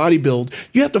trying to bodybuild,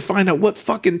 you have to find out what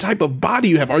fucking type of body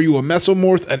you have. Are you a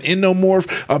mesomorph, an endomorph,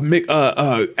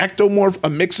 ectomorph, a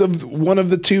mix of one of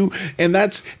the two? And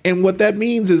what that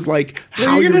means is like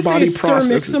how your body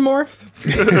processes.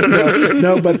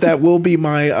 No, but that will be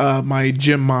my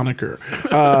gym moniker.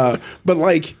 But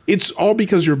like it's all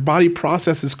because your body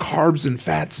processes carbs and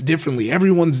fats differently.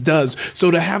 Everyone's does.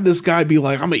 So to have this guy be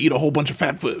like, I'm gonna eat a whole bunch of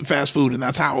fast food, and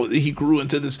that's how he grew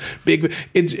into this big.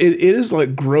 It is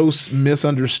like gross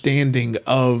misunderstanding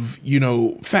of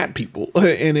fat people,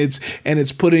 and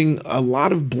it's putting a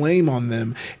lot of blame on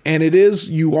them. And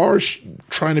you are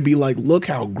trying to be like, look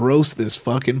how gross this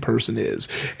fucking person is,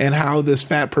 and how this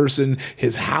fat person,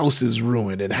 his house is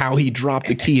ruined, and how he dropped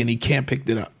a key and he can't pick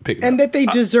it up. And that they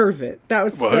deserve it. That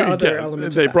was the other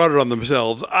element. They brought it on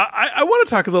themselves. I want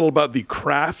to talk a little about the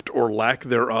craft or lack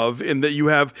thereof, in that you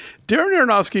have Darren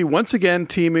Aronofsky once again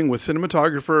teaming with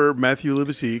cinematographer Matthew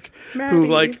Libatique, who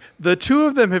like the two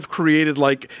of them have created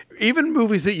like even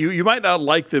movies that you might not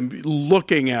like them,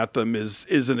 looking at them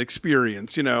is an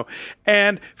experience,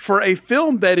 And for a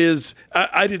film that is,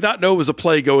 I did not know it was a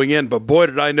play going in, but boy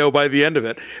did I know by the end of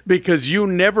it, because you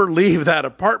never leave that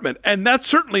apartment, and that's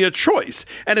certainly a choice.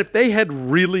 And if they had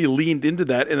really leaned into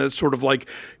that in a sort of like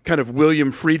kind of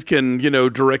William Friedkin,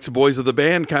 directs Boys of the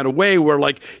Band kind of way, where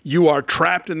like you are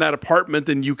trapped in that apartment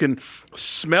and you can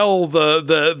smell the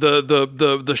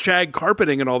the shag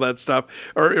carpeting and all that stuff,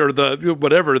 or the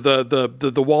whatever,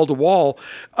 the wall to wall,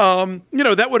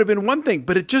 that would have been one thing.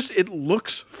 But it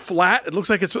looks flat. It looks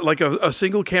like it's like a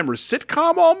single camera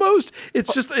sitcom almost.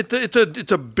 It's just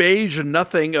it's a beige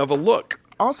nothing of a look.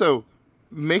 Also,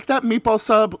 make that meatball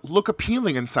sub look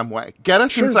appealing in some way. Get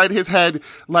us inside his head.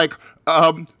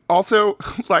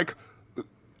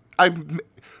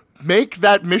 Make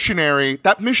that missionary.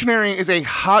 That missionary is a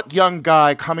hot young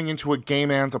guy coming into a gay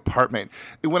man's apartment.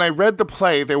 When I read the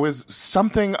play, there was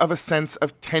something of a sense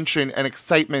of tension and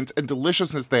excitement and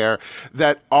deliciousness there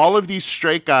that all of these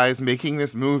straight guys making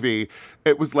this movie,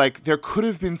 it was like there could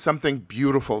have been something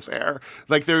beautiful there.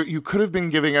 Like you could have been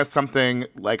giving us something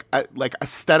like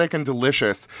aesthetic and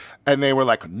delicious, and they were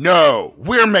like, "No,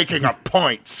 we're making a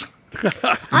point."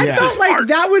 I felt like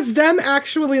that was them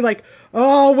actually like,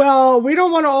 oh, well, we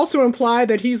don't want to also imply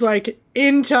that he's like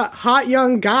into hot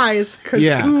young guys, because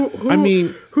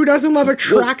who doesn't love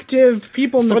attractive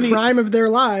people in the prime of their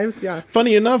lives? Yeah.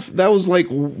 Funny enough, that was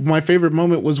like my favorite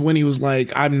moment was when he was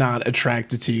like, I'm not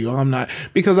attracted to you. I'm not,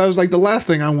 because I was like, the last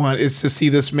thing I want is to see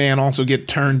this man also get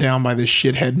turned down by this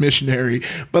shithead missionary.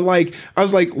 But like, I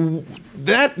was like,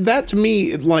 that to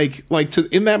me, in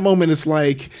that moment, it's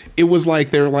like, it was like,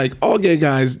 they're like, all gay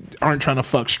guys aren't trying to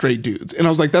fuck straight dudes. And I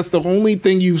was like, that's the only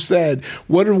thing you've said.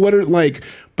 What are like,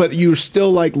 but you're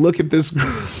still like, look at this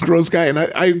gross guy. And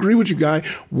I agree with you, Guy.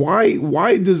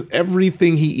 Why does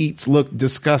everything he eats look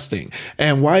disgusting?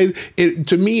 And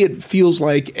to me, it feels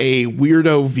like a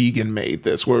weirdo vegan made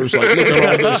this, where it's like, look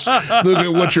at all this, look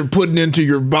at what you're putting into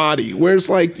your body. Where it's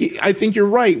like, I think you're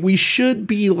right. We should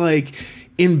be like,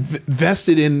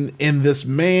 invested in this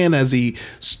man as he's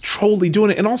totally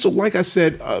doing it. And also, like I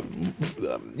said,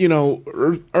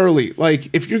 early, like,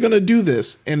 if you're going to do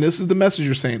this, and this is the message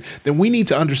you're saying, then we need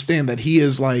to understand that he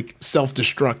is like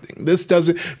self-destructing. This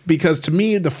doesn't, because to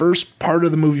me, the first part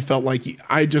of the movie felt like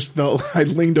I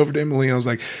leaned over to Emily and I was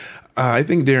like, I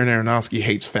think Darren Aronofsky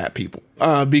hates fat people,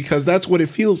 because that's what it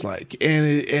feels like.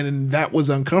 And that was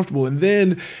uncomfortable. And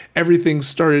then everything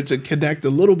started to connect a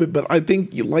little bit. But I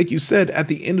think, like you said, at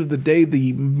the end of the day,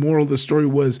 the moral of the story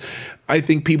was, I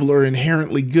think people are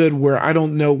inherently good, where I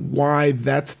don't know why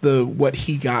that's what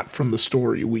he got from the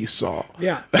story we saw.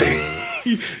 Yeah.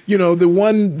 The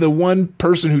one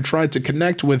person who tried to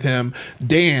connect with him,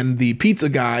 Dan, the pizza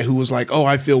guy, who was like, oh,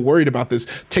 I feel worried about this,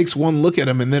 takes one look at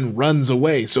him and then runs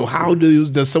away. So how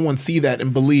does someone see that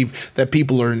and believe that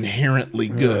people are inherently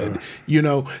good?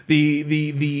 The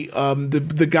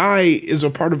guy is a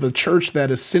part of a church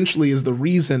that essentially is the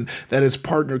reason that his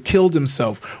partner killed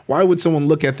himself. Why would someone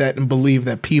look at that and believe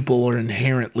that people are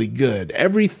inherently good?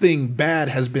 Everything bad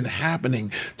has been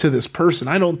happening to this person.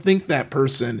 I don't think that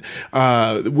person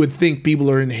would think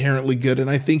people are inherently good. And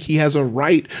I think he has a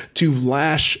right to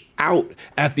lash out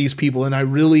at these people. And I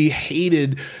really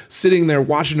hated sitting there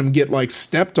watching him get like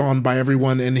stepped on by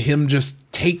everyone and him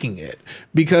just taking it.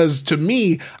 Because to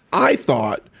me, I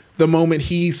thought the moment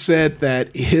he said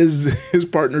that his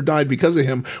partner died because of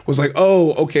him was like,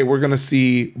 oh, okay, we're going to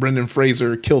see Brendan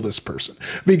Fraser kill this person,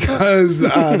 because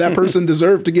that person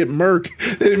deserved to get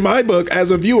murked. In my book,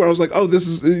 as a viewer, I was like, oh,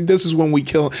 this is when we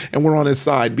kill and we're on his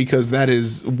side, because that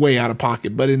is way out of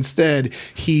pocket. But instead,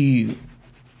 he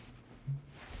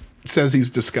says he's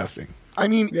disgusting. I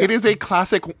mean, yeah. It is a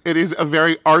classic. It is a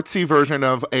very artsy version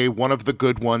of a One of the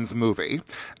Good Ones movie.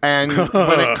 And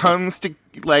when it comes to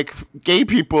like gay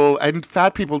people and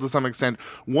fat people to some extent,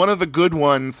 One of the Good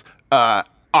Ones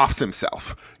offs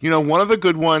himself. One of the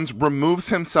Good Ones removes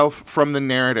himself from the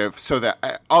narrative so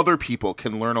that other people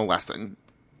can learn a lesson.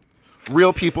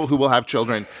 Real people who will have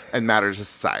children and matter to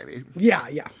society. Yeah,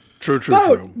 yeah. True.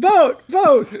 Vote.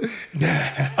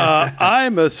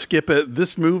 I'm a skip it.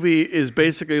 This movie is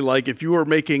basically like if you were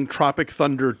making Tropic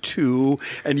Thunder 2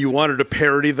 and you wanted to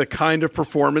parody the kind of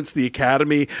performance the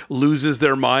Academy loses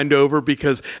their mind over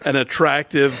because an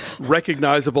attractive,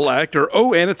 recognizable actor,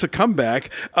 and it's a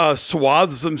comeback,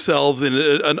 swathes themselves in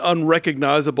an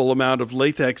unrecognizable amount of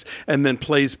latex and then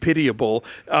plays pitiable.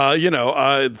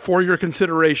 For your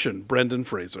consideration, Brendan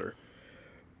Fraser.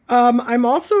 I'm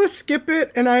also a skip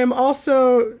it, and I am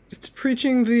also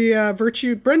preaching the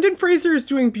virtue. Brendan Fraser is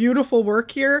doing beautiful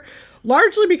work here,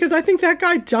 largely because I think that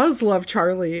guy does love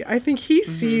Charlie. I think he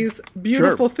sees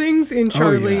beautiful things in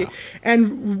Charlie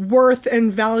and worth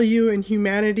and value and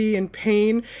humanity and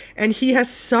pain, and he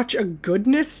has such a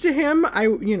goodness to him.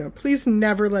 Please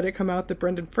never let it come out that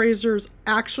Brendan Fraser is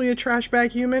actually a trash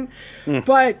bag human.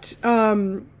 But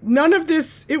none of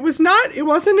this, it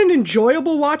wasn't an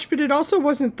enjoyable watch, but it also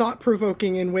wasn't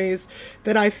thought-provoking in ways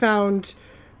that I found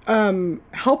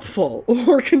helpful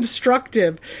or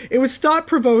constructive. It was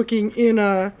thought-provoking in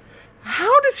a,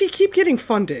 how does he keep getting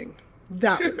funding?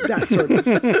 That sort of.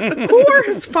 Who are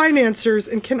his financiers,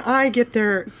 and can I get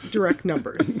their direct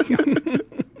numbers?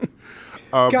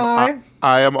 Guy?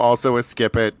 I am also a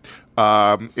skip it.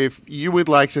 If you would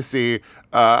like to see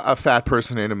a fat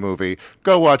person in a movie,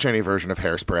 go watch any version of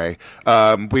Hairspray.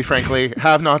 We frankly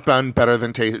have not done better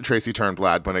than Tracy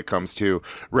Turnblad when it comes to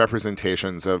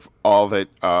representations of all that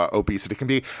obesity can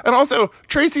be. And also,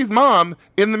 Tracy's mom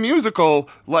in the musical,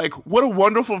 like, what a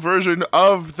wonderful version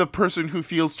of the person who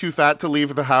feels too fat to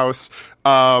leave the house,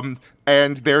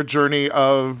 and their journey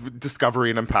of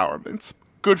discovery and empowerment.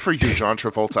 Good for you, John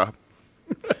Travolta.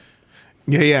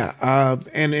 Yeah.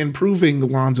 And improving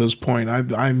Alonzo's point,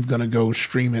 I'm going to go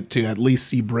stream it to at least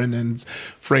see Brendan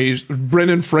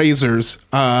Fraser's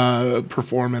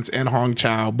performance and Hong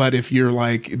Chow. But if you're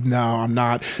like, no, I'm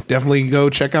not, definitely go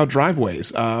check out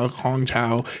Driveways. Hong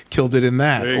Chow killed it in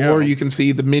that. Or you can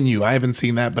see The Menu. I haven't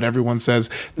seen that, but everyone says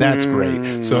that's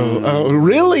great. So,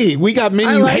 really? We got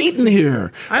Menu hating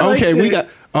here. Okay, we got...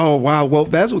 Oh, wow. Well,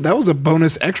 that was a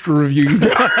bonus extra review you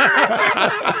got.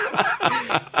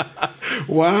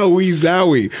 Wowie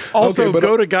zowie. Also,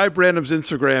 go to Guy Branum's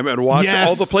Instagram and watch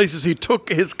all the places he took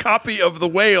his copy of The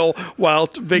Whale while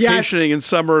vacationing in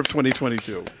summer of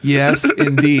 2022. Yes,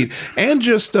 indeed. And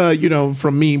just,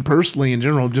 from me personally in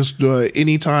general, just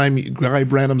anytime Guy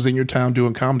Branum's in your town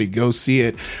doing comedy, go see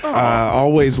it.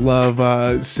 Always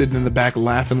love sitting in the back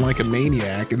laughing like a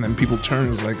maniac, and then people turn and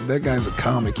it's like, that guy's a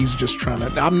comic. He's just trying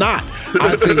to... I'm not.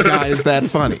 I think Guy is that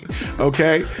funny.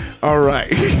 Okay? All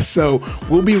right. So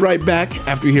we'll be right back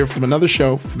after you hear from another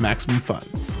show from Maximum Fun.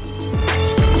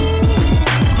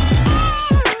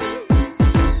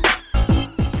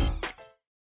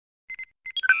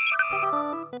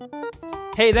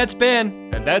 Hey, that's Ben.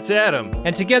 And that's Adam.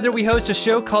 And together we host a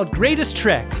show called Greatest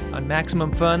Trek on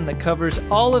Maximum Fun that covers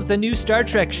all of the new Star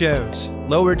Trek shows.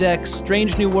 Lower Decks,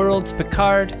 Strange New Worlds,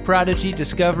 Picard, Prodigy,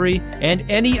 Discovery, and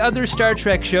any other Star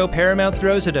Trek show Paramount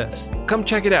throws at us. Come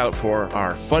check it out for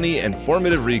our funny and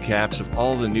formative recaps of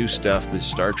all the new stuff the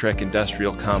Star Trek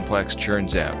industrial complex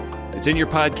churns out. It's in your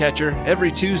podcatcher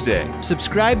every Tuesday.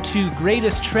 Subscribe to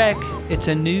Greatest Trek. It's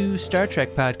a new Star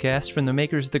Trek podcast from the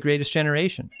makers of The Greatest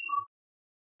Generation.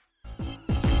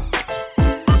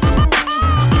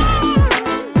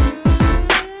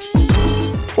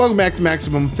 Welcome back to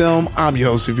Maximum Film. I'm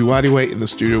your host, Suvi Wadiway. In the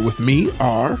studio with me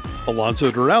are...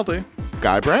 Alonzo Duralde.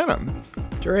 Guy Branum.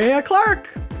 Drea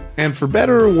Clark. And for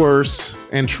better or worse,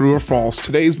 and true or false,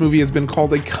 today's movie has been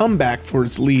called a comeback for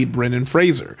its lead, Brendan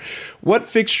Fraser. What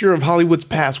fixture of Hollywood's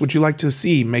past would you like to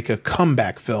see make a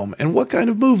comeback film? And what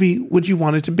kind of movie would you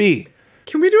want it to be?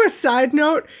 Can we do a side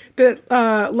note that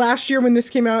last year when this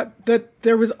came out, that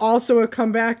there was also a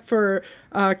comeback for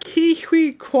Ke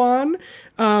Huy Quan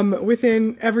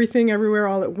within Everything Everywhere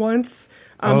All at Once,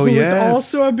 who was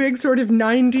also a big sort of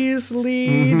 90s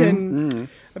lead and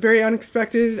a very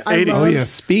unexpected. 80s.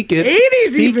 Speak It.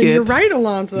 80s Speak even. It. You're right,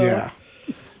 Alonzo. Yeah.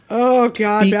 Oh,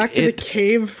 God. Speak Back to It. the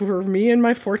cave for me and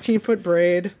my 14-foot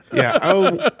braid. Yeah.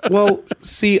 Oh, well,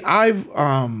 see, I've...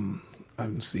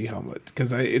 see how much,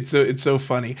 because it's so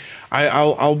funny.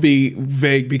 I'll be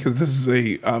vague because this is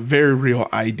a very real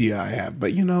idea I have.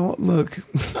 But look,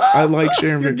 I like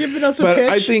sharing. You're giving us a but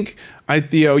pitch. I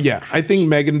think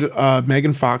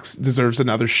Megan Fox deserves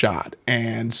another shot.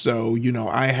 And so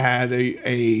I had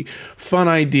a fun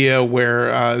idea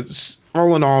where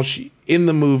all in all, in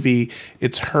the movie,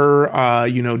 it's her,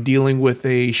 dealing with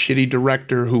a shitty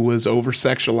director who was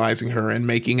over-sexualizing her and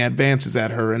making advances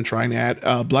at her and trying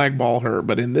to blackball her.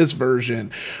 But in this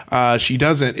version,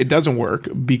 it doesn't work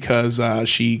because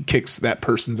she kicks that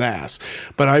person's ass.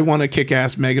 But I want a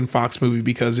kick-ass Megan Fox movie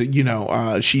because,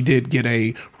 she did get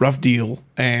a rough deal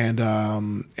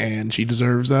and she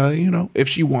deserves, if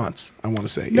she wants, I want to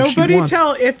say. Nobody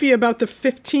tell Iffy about the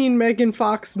 15 Megan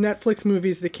Fox Netflix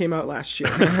movies that came out last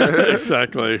year.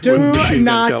 Exactly. Do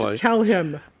not tell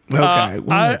him. Okay.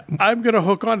 I'm going to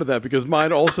hook onto that because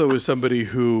mine also is somebody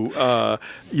who,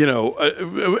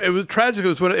 it was tragic.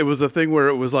 It was a thing where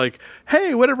it was like,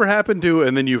 hey, whatever happened to,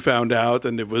 and then you found out,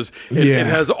 and it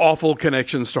has awful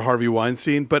connections to Harvey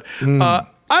Weinstein. But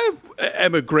I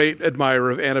am a great admirer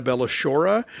of Annabella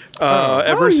Shora.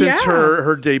 Ever since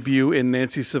her debut in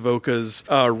Nancy Savoca's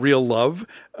Real Love.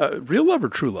 Real Love or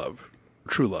True Love?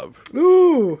 True Love.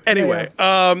 Ooh. Anyway,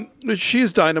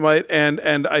 she's dynamite,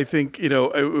 and I think it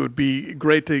would be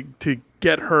great to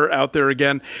get her out there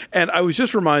again. And I was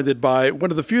just reminded by one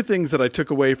of the few things that I took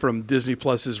away from Disney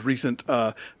Plus's recent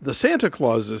The Santa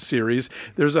Clauses series.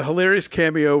 There's a hilarious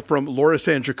cameo from Laura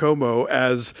San Giacomo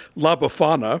as La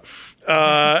Befana,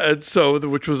 and so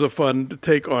which was a fun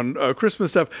take on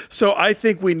Christmas stuff. So I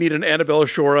think we need an Annabella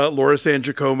Shora, Laura San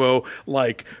Giacomo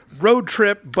like road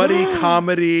trip buddy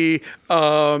comedy,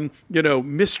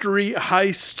 mystery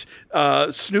heist,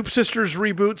 Snoop Sisters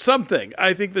reboot, something.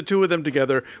 I think the two of them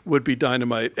together would be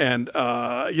dynamite. And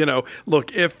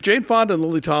look, if Jane Fonda and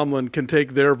Lily Tomlin can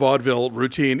take their vaudeville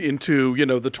routine into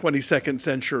the 22nd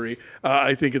century,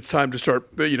 I think it's time to start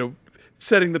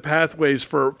setting the pathways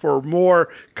for more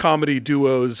comedy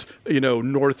duos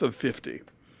north of 50.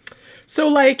 So,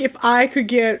 like, if I could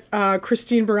get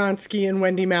Christine Baranski and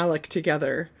Wendy Malick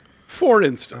together. For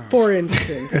instance.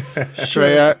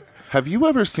 Shreya, have you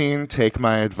ever seen Take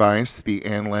My Advice, the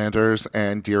Ann Landers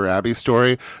and Dear Abby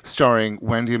story, starring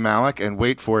Wendy Malick, and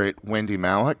wait for it, Wendy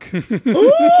Malick?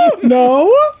 Ooh,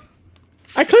 no.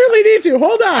 I clearly need to.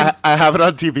 Hold on. I have it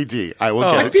on DVD. I will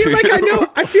get it to you.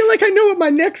 I feel like I know what my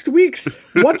next week's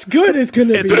What's Good is going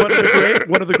to be. It's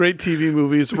one of the great TV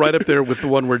movies, right up there with the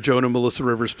one where Joan and Melissa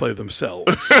Rivers play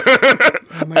themselves.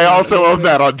 I also own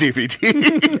that on DVD.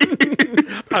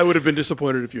 I would have been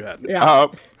disappointed if you hadn't. Yeah.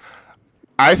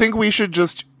 I think we should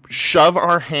just shove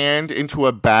our hand into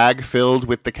a bag filled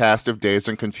with the cast of Dazed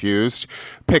and Confused,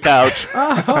 pick out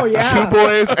 2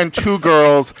 boys and 2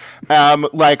 girls.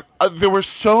 There were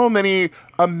so many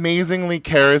amazingly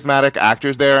charismatic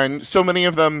actors there, and so many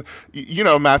of them,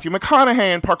 Matthew McConaughey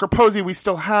and Parker Posey we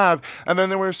still have, and then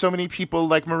there were so many people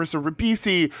like Marissa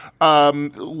Ribisi,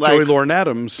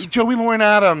 Joey Lauren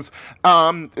Adams,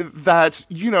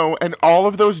 and all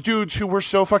of those dudes who were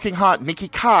so fucking hot, Nikki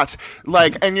Katt,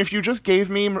 and if you just gave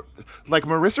me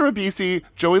Marissa Ribisi,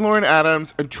 Joey Lauren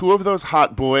Adams, and 2 of those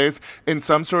hot boys in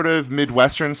some sort of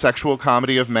Midwestern sexual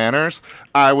comedy of manners,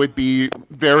 I would be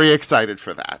very excited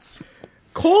for that.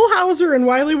 Cole Hauser and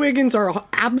Wiley Wiggins are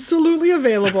absolutely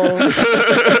available.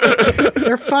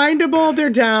 They're findable. They're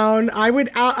down. I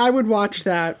would watch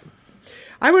that.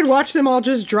 I would watch them all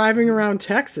just driving around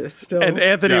Texas still. And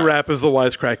Anthony Rapp is the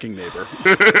wisecracking neighbor.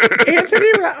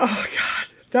 Anthony Rapp. Oh, God.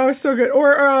 That was so good.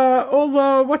 Or,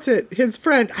 Ola, what's it? His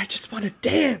friend. I just want to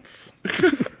dance.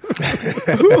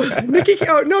 Nikki.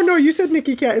 Oh, no, you said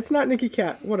Nikki Cat. It's not Nikki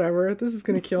Cat. Whatever. This is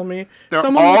going to kill me.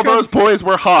 All those boys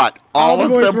were hot. All of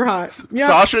the boys them were hot. Yep.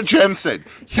 Sasha Jensen.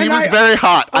 He was very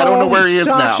hot. I don't know where he is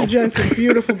now. Sasha Jensen.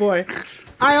 Beautiful boy.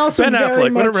 I also Ben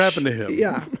Affleck. Whatever happened to him?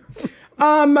 Yeah.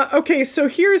 Okay, so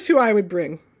here's who I would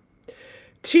bring.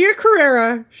 Tia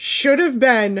Carrera should have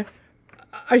been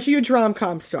a huge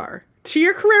rom-com star.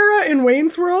 Tia Carrera in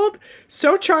Wayne's World,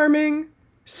 so charming,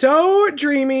 so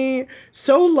dreamy,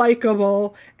 so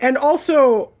likable, and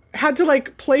also had to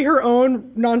play her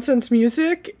own nonsense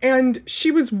music, and she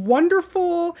was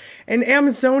wonderful and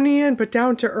Amazonian but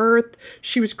down to earth.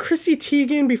 She was Chrissy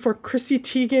Teigen before Chrissy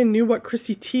Teigen knew what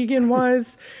Chrissy Teigen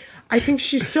was. I think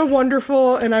she's so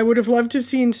wonderful, and I would have loved to have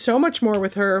seen so much more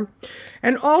with her.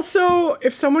 And also,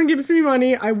 if someone gives me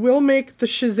money, I will make the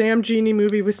Shazam Genie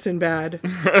movie with Sinbad.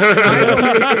 I will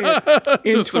make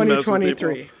it in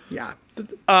 2023. Yeah.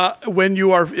 When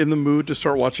you are in the mood to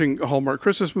start watching Hallmark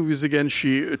Christmas movies again,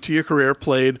 Tia Carrere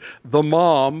played the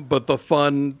mom, but the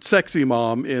fun, sexy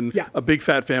mom in A Big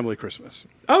Fat Family Christmas.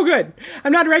 Oh, good.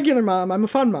 I'm not a regular mom. I'm a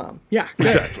fun mom. Yeah, good.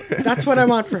 Exactly. That's what I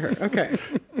want for her. Okay.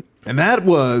 And that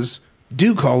was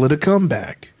Do Call It a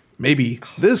Comeback. Maybe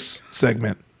this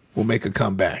segment will make a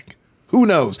comeback. Who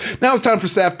knows? Now it's time for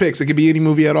Saf Picks. It could be any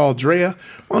movie at all. Drea,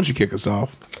 why don't you kick us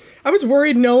off? I was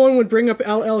worried no one would bring up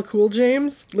LL Cool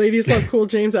James. Ladies love Cool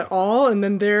James at all. And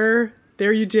then there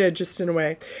you did, just in a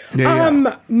way.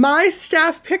 Yeah. My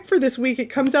staff pick for this week, it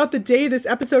comes out the day this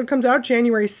episode comes out,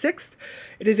 January 6th.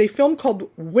 It is a film called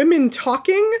Women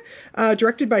Talking,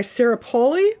 directed by Sarah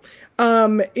Polley.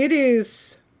 It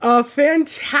is a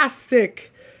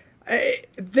fantastic...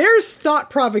 there's thought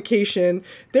provocation.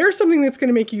 There's something that's going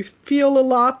to make you feel a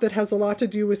lot that has a lot to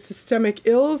do with systemic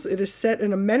ills. It is set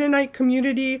in a Mennonite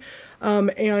community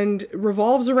and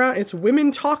revolves around, it's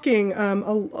women talking,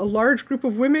 a large group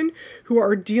of women who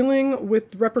are dealing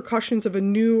with repercussions of a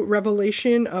new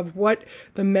revelation of what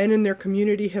the men in their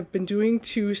community have been doing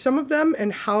to some of them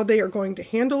and how they are going to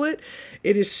handle it.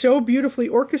 It is so beautifully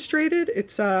orchestrated.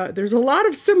 It's there's a lot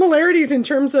of similarities in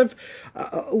terms of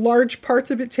large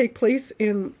parts of it take place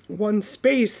in one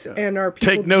space and are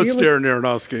people take notes, Darren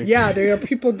Aronofsky. Yeah, there are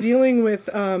people dealing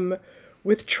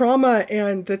with trauma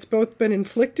and that's both been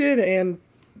inflicted and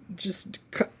just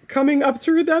coming up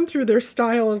through them, through their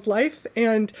style of life.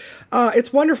 And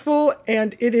it's wonderful.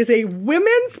 And it is a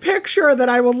women's picture that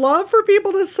I would love for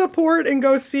people to support and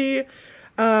go see.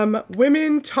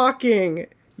 Women Talking.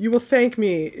 You will thank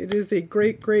me. It is a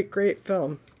great, great, great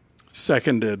film.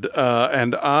 Seconded.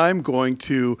 And I'm going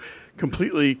to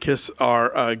completely kiss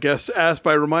our guest's ass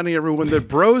by reminding everyone that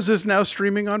Bros is now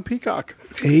streaming on Peacock.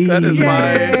 Hey. That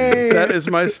is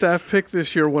my staff pick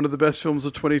this year. One of the best films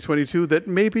of 2022 that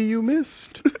maybe you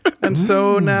missed. And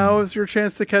so now is your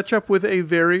chance to catch up with a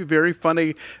very, very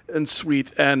funny and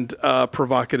sweet and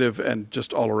provocative and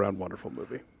just all around wonderful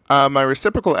movie. My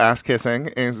reciprocal ass kissing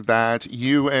is that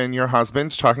you and your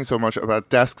husband talking so much about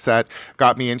Desk Set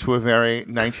got me into a very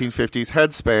 1950s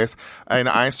headspace, and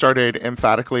I started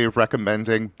emphatically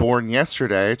recommending Born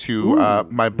Yesterday to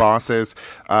my bosses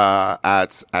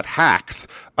at Hacks.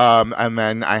 And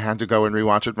then I had to go and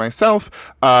rewatch it myself.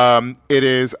 It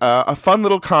is a fun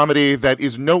little comedy that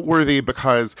is noteworthy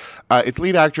because its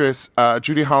lead actress,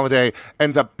 Judy Holliday,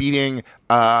 ends up beating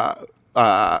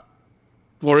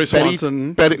Gloria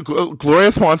Swanson.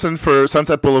 Gloria Swanson for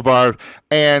Sunset Boulevard,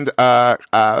 and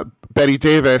Betty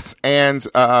Davis and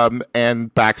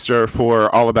Baxter for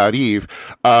All About Eve.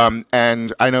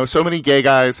 And I know so many gay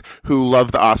guys who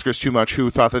love the Oscars too much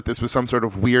who thought that this was some sort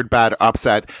of weird, bad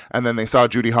upset. And then they saw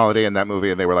Judy Holliday in that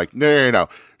movie and they were like, no.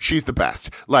 She's the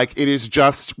best. Like, it is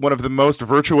just one of the most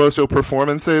virtuoso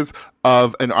performances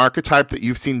of an archetype that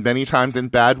you've seen many times in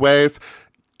bad ways.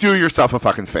 Do yourself a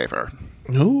fucking favor.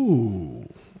 Oh,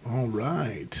 all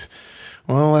right.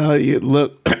 Well,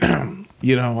 look, I'm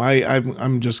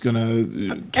just gonna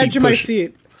keep edge of my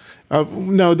seat.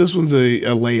 No, this one's a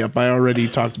layup. I already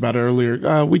talked about it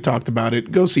earlier. We talked about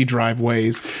it. Go see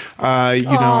Driveways. You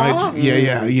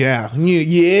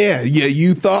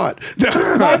thought.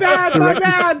 My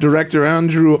bad. Director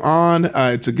Andrew On.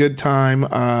 It's a good time.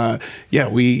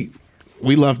 We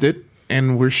loved it,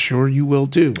 and we're sure you will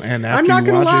too. And after I'm not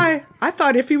going to lie. I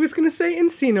thought if he was going to say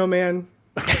Encino Man.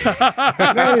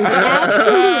 That is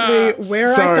absolutely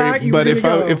where I thought you were going to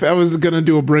go. If I was going to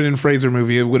do a Brendan Fraser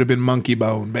movie, it would have been Monkey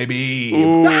Bone, baby.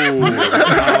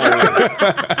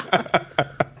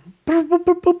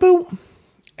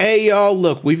 Hey, y'all,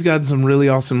 look, we've got some really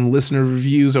awesome listener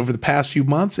reviews over the past few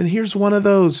months, and here's one of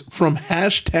those from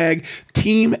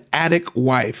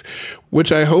 #TeamAtticWife,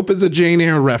 which I hope is a Jane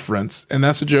Eyre reference, and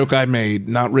that's a joke I made,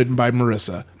 not written by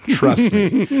Marissa. Trust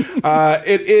me.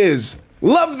 It is...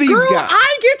 Love these Girl, guys.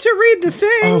 I get to read the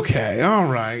thing. Okay, all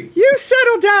right. You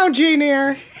settle down, Jane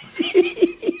Eyre.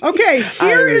 Okay,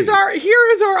 here is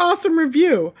our awesome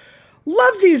review.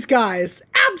 Love these guys.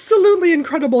 Absolutely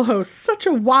incredible hosts. Such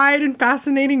a wide and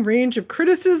fascinating range of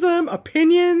criticism,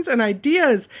 opinions, and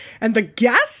ideas. And the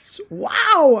guests?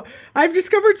 Wow! I've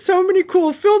discovered so many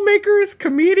cool filmmakers,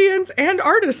 comedians, and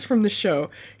artists from the show.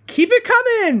 Keep it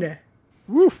coming.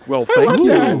 Woof. Well, thank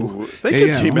you. Thank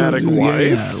you, Team Attic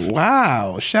Wife. Yeah.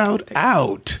 Wow. Shout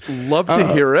out. Love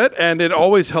to hear it. And it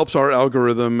always helps our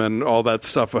algorithm and all that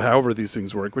stuff, however these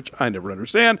things work, which I never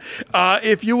understand.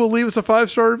 If you will leave us a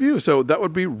 5-star review. So that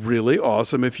would be really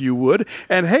awesome if you would.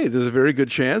 And hey, there's a very good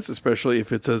chance, especially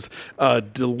if it's as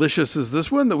delicious as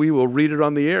this one, that we will read it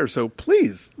on the air. So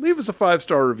please leave us a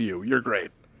 5-star review. You're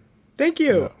great. Thank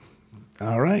you.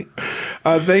 All right.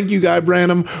 Thank you, Guy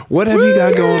Branum. What have you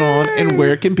got going on, and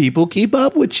where can people keep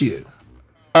up with you?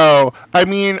 Oh, I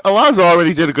mean, Alonzo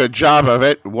already did a good job of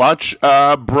it. Watch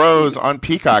Bros on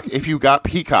Peacock. If you got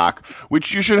Peacock,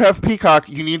 which you should have Peacock,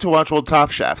 you need to watch old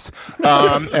Top Chefs.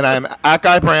 And I'm at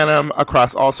Guy Branum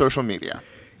across all social media.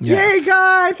 Yeah. Yay,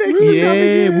 Guy! Thanks for coming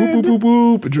in. Whoop, whoop, whoop,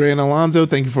 whoop. Dre and Alonzo,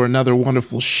 thank you for another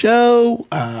wonderful show.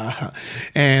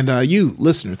 And you,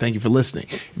 listener, thank you for listening.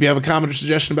 If you have a comment or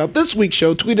suggestion about this week's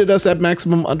show, tweet at us at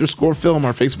Maximum_Film.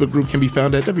 Our Facebook group can be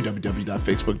found at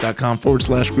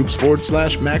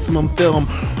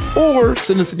www.facebook.com/groups/MaximumFilm, or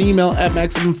send us an email at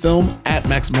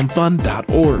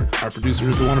MaximumFun@MaximumFun.org. Our producer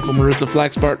is the wonderful Marissa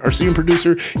Flaxbart. Our senior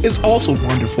producer is also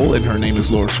wonderful, and her name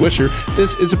is Laura Swisher.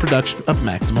 This is a production of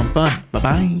Maximum Fun.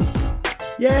 Bye-bye.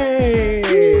 Yay!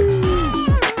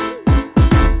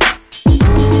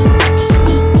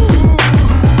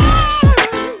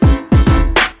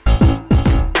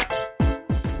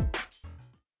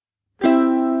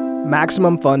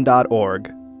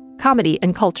 MaximumFun.org. Comedy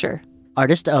and culture.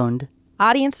 Artist owned.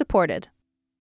 Audience supported.